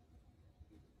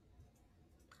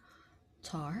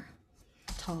Taria,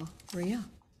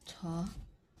 Taria.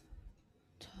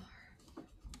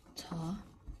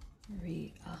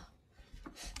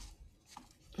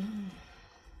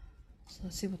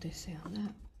 let's see what they say on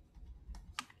that.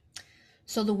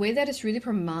 So the way that it's really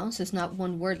pronounced is not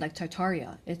one word like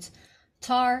Tartaria. It's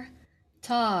Tartaria.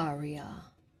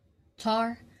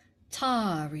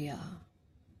 Tartaria.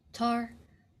 Tartaria.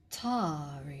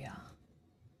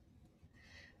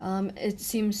 It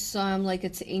seems like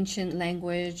it's ancient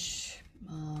language,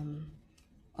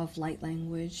 of light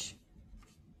language.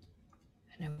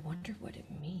 And I wonder what it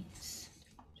means.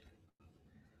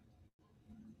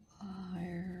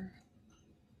 Fire.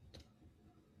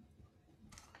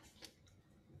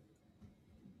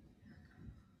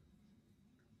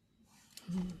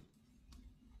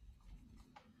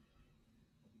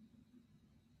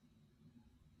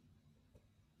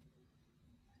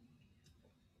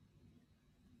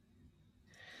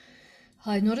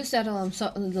 I noticed that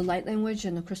the light language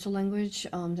and the crystal language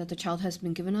that the child has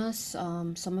been given us,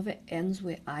 some of it ends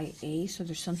with IA, so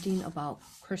there's something about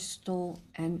crystal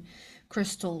and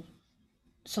crystal,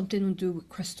 something to do with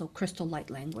crystal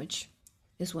light language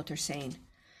is what they're saying.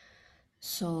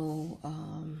 So,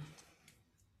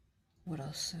 what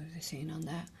else are they saying on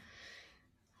that?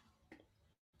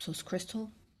 So it's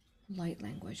crystal light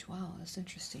language. Wow, that's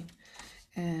interesting.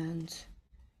 And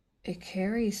it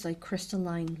carries like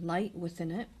crystalline light within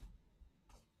it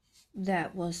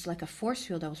that was like a force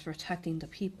field that was protecting the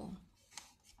people.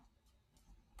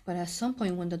 But at some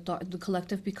point when the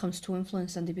collective becomes too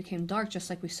influenced and they became dark, just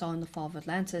like we saw in the fall of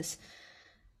Atlantis,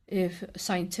 if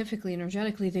scientifically,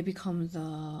 energetically, they become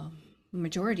the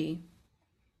majority,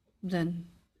 then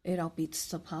it outbeats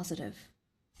the positive.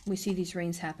 We see these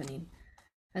reigns happening.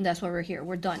 And that's why we're here.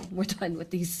 We're done. We're done with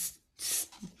these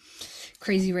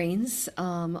crazy reigns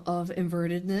of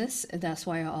invertedness. And that's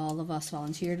why all of us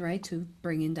volunteered, right, to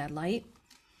bring in that light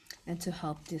and to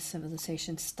help this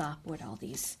civilization stop with all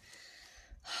these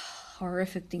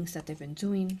horrific things that they've been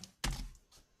doing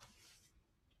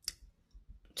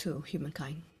to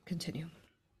humankind. Continue.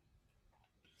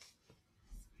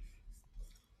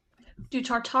 Do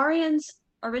Tartarians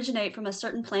originate from a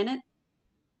certain planet?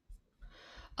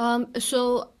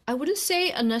 So I wouldn't say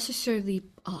unnecessarily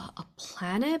a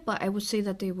planet, but I would say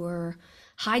that they were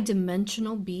high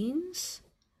dimensional beings.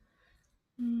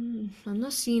 I'm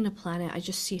not seeing a planet. I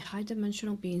just see high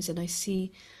dimensional beings, and I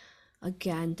see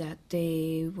again that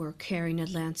they were carrying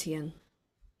Atlantean.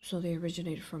 So they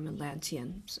originated from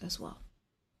Atlanteans as well.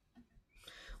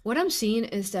 What I'm seeing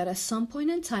is that at some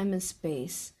point in time and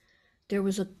space, there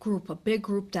was a big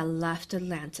group that left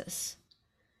Atlantis,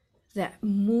 that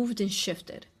moved and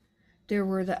shifted. There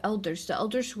were the elders. The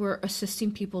elders were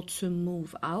assisting people to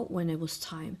move out when it was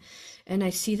time. And I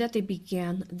see that they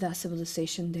began that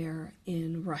civilization there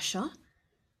in Russia,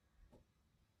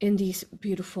 in these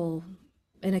beautiful,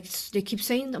 and they keep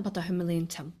saying about the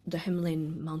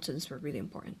Himalayan mountains were really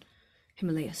important.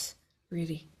 Himalayas,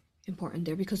 really important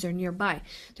there because they're nearby.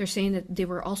 They're saying that they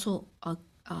were also a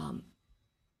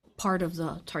part of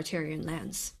the Tartarian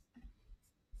lands.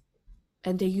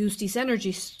 And they use these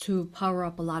energies to power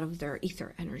up a lot of their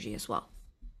ether energy as well.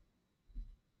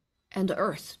 And the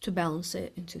earth to balance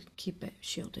it and to keep it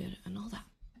shielded and all that.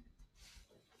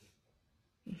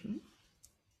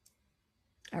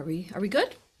 Are we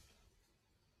good?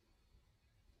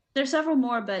 There's several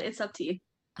more, but it's up to you.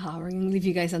 We're going to leave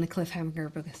you guys on a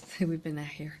cliffhanger because we've been at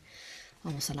here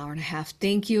almost an hour and a half.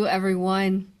 Thank you,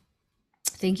 everyone.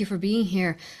 Thank you for being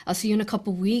here. I'll see you in a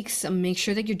couple weeks. Make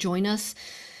sure that you join us.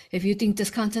 If you think this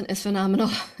content is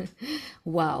phenomenal,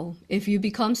 wow. If you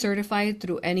become certified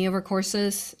through any of our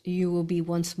courses, you will be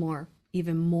once more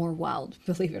even more wild,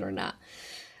 believe it or not.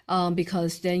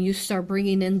 Because then you start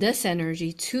bringing in this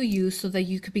energy to you so that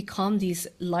you could become these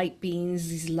light beings,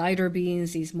 these lighter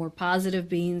beings, these more positive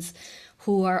beings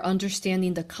who are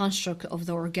understanding the construct of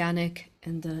the organic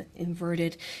and the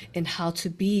inverted and how to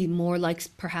be more like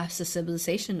perhaps the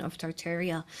civilization of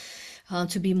Tartaria.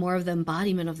 To be more of the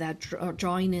embodiment of that,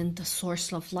 drawing in the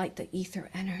source of light, the ether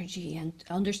energy, and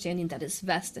understanding that it's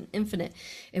vast and infinite,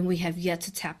 and we have yet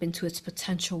to tap into its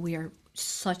potential. We are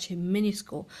such a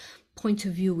minuscule point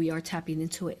of view. We are tapping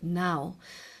into it now.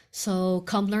 So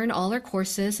come learn all our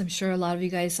courses. I'm sure a lot of you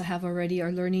guys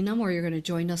are learning them, or you're going to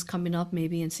join us coming up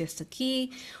maybe in Siesta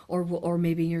Key or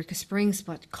maybe in Eureka Springs,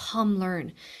 but come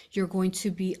learn. You're going to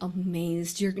be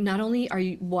amazed. You're not only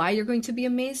why you're going to be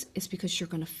amazed is because you're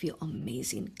going to feel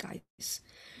amazing, guys.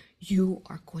 You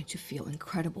are going to feel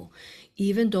incredible.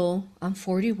 Even though I'm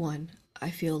 41, I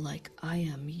feel like I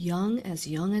am young as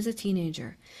a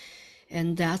teenager.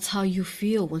 And that's how you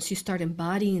feel once you start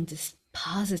embodying this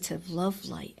positive love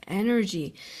light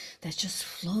energy that just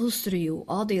flows through you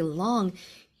all day long.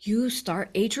 You start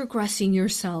age regressing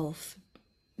yourself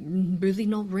really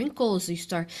no wrinkles. You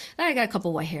start, I got a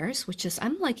couple white hairs, which is,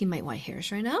 I'm liking my white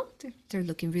hairs right now. They're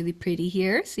looking really pretty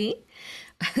here, see?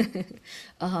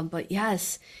 But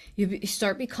yes, you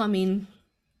start becoming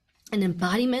an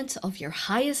embodiment of your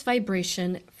highest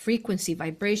vibration, frequency,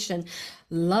 vibration,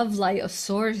 love light of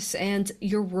source, and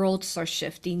your world starts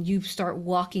shifting. You start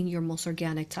walking your most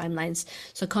organic timelines.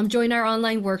 So come join our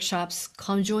online workshops.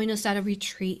 Come join us at a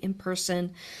retreat in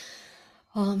person.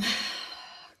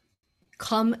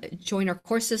 Come join our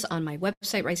courses on my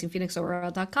website,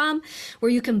 risingphoenixaurora.com,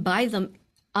 where you can buy them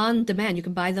on demand. You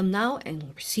can buy them now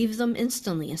and receive them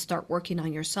instantly and start working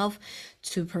on yourself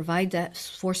to provide that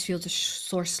force field, to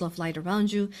source love light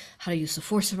around you, how to use the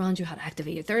force around you, how to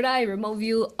activate your third eye, remote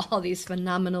view, all these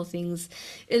phenomenal things.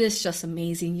 It is just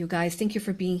amazing, you guys. Thank you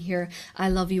for being here. I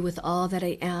love you with all that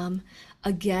I am.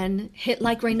 Again, hit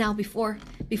like right now before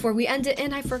we end it.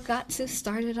 And I forgot to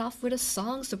start it off with a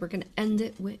song, so we're gonna end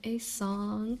it with a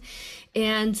song.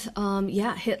 And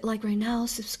yeah, hit like right now,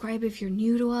 subscribe if you're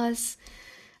new to us.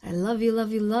 I love you,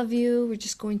 love you, love you. We're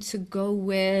just going to go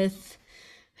with,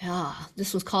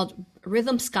 this was called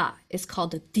Rhythm Ska. It's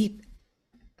called the Deep,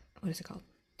 what is it called?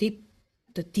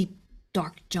 The Deep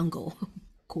Dark Jungle.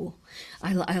 Cool.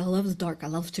 I love the dark. I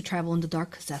love to travel in the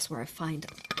dark because that's where I find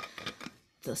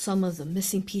some of the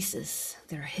missing pieces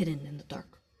that are hidden in the dark.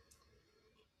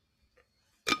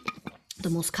 The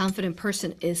most confident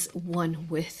person is one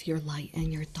with your light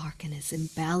and your dark, and is in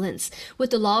balance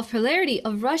with the law of polarity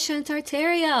of Russia and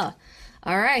Tartaria.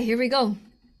 All right, here we go.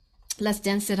 Let's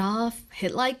dance it off.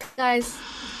 Hit like, guys.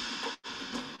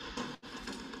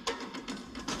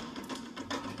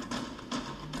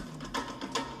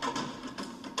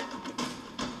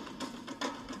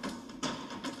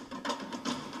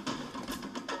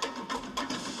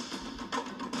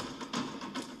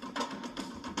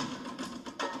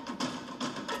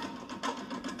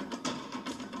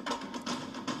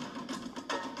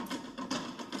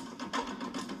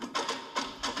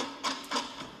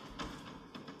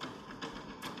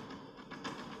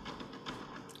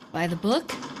 Buy the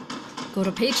book, go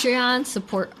to Patreon,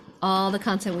 support all the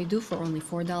content we do for only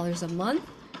 $4 a month.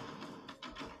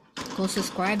 Go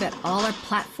subscribe at all our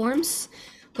platforms.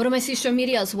 Go to my social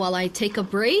medias while I take a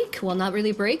break. Well, not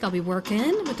really break. I'll be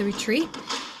working with the retreat.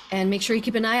 And make sure you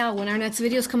keep an eye out when our next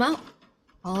videos come out.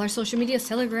 All our social medias,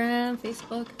 Telegram,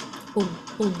 Facebook. Boom,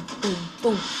 boom, boom,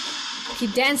 boom.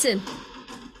 Keep dancing.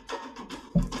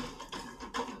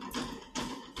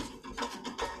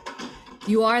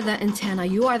 You are the antenna.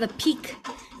 You are the peak.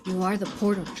 You are the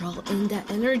portal. Draw in that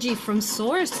energy from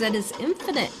source that is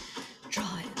infinite.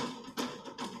 Draw it.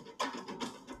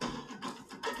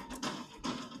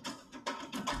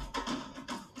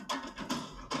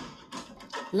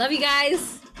 Love you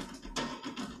guys.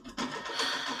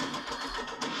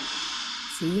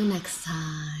 See you next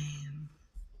time.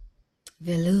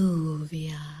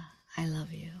 Veluvia. I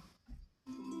love you.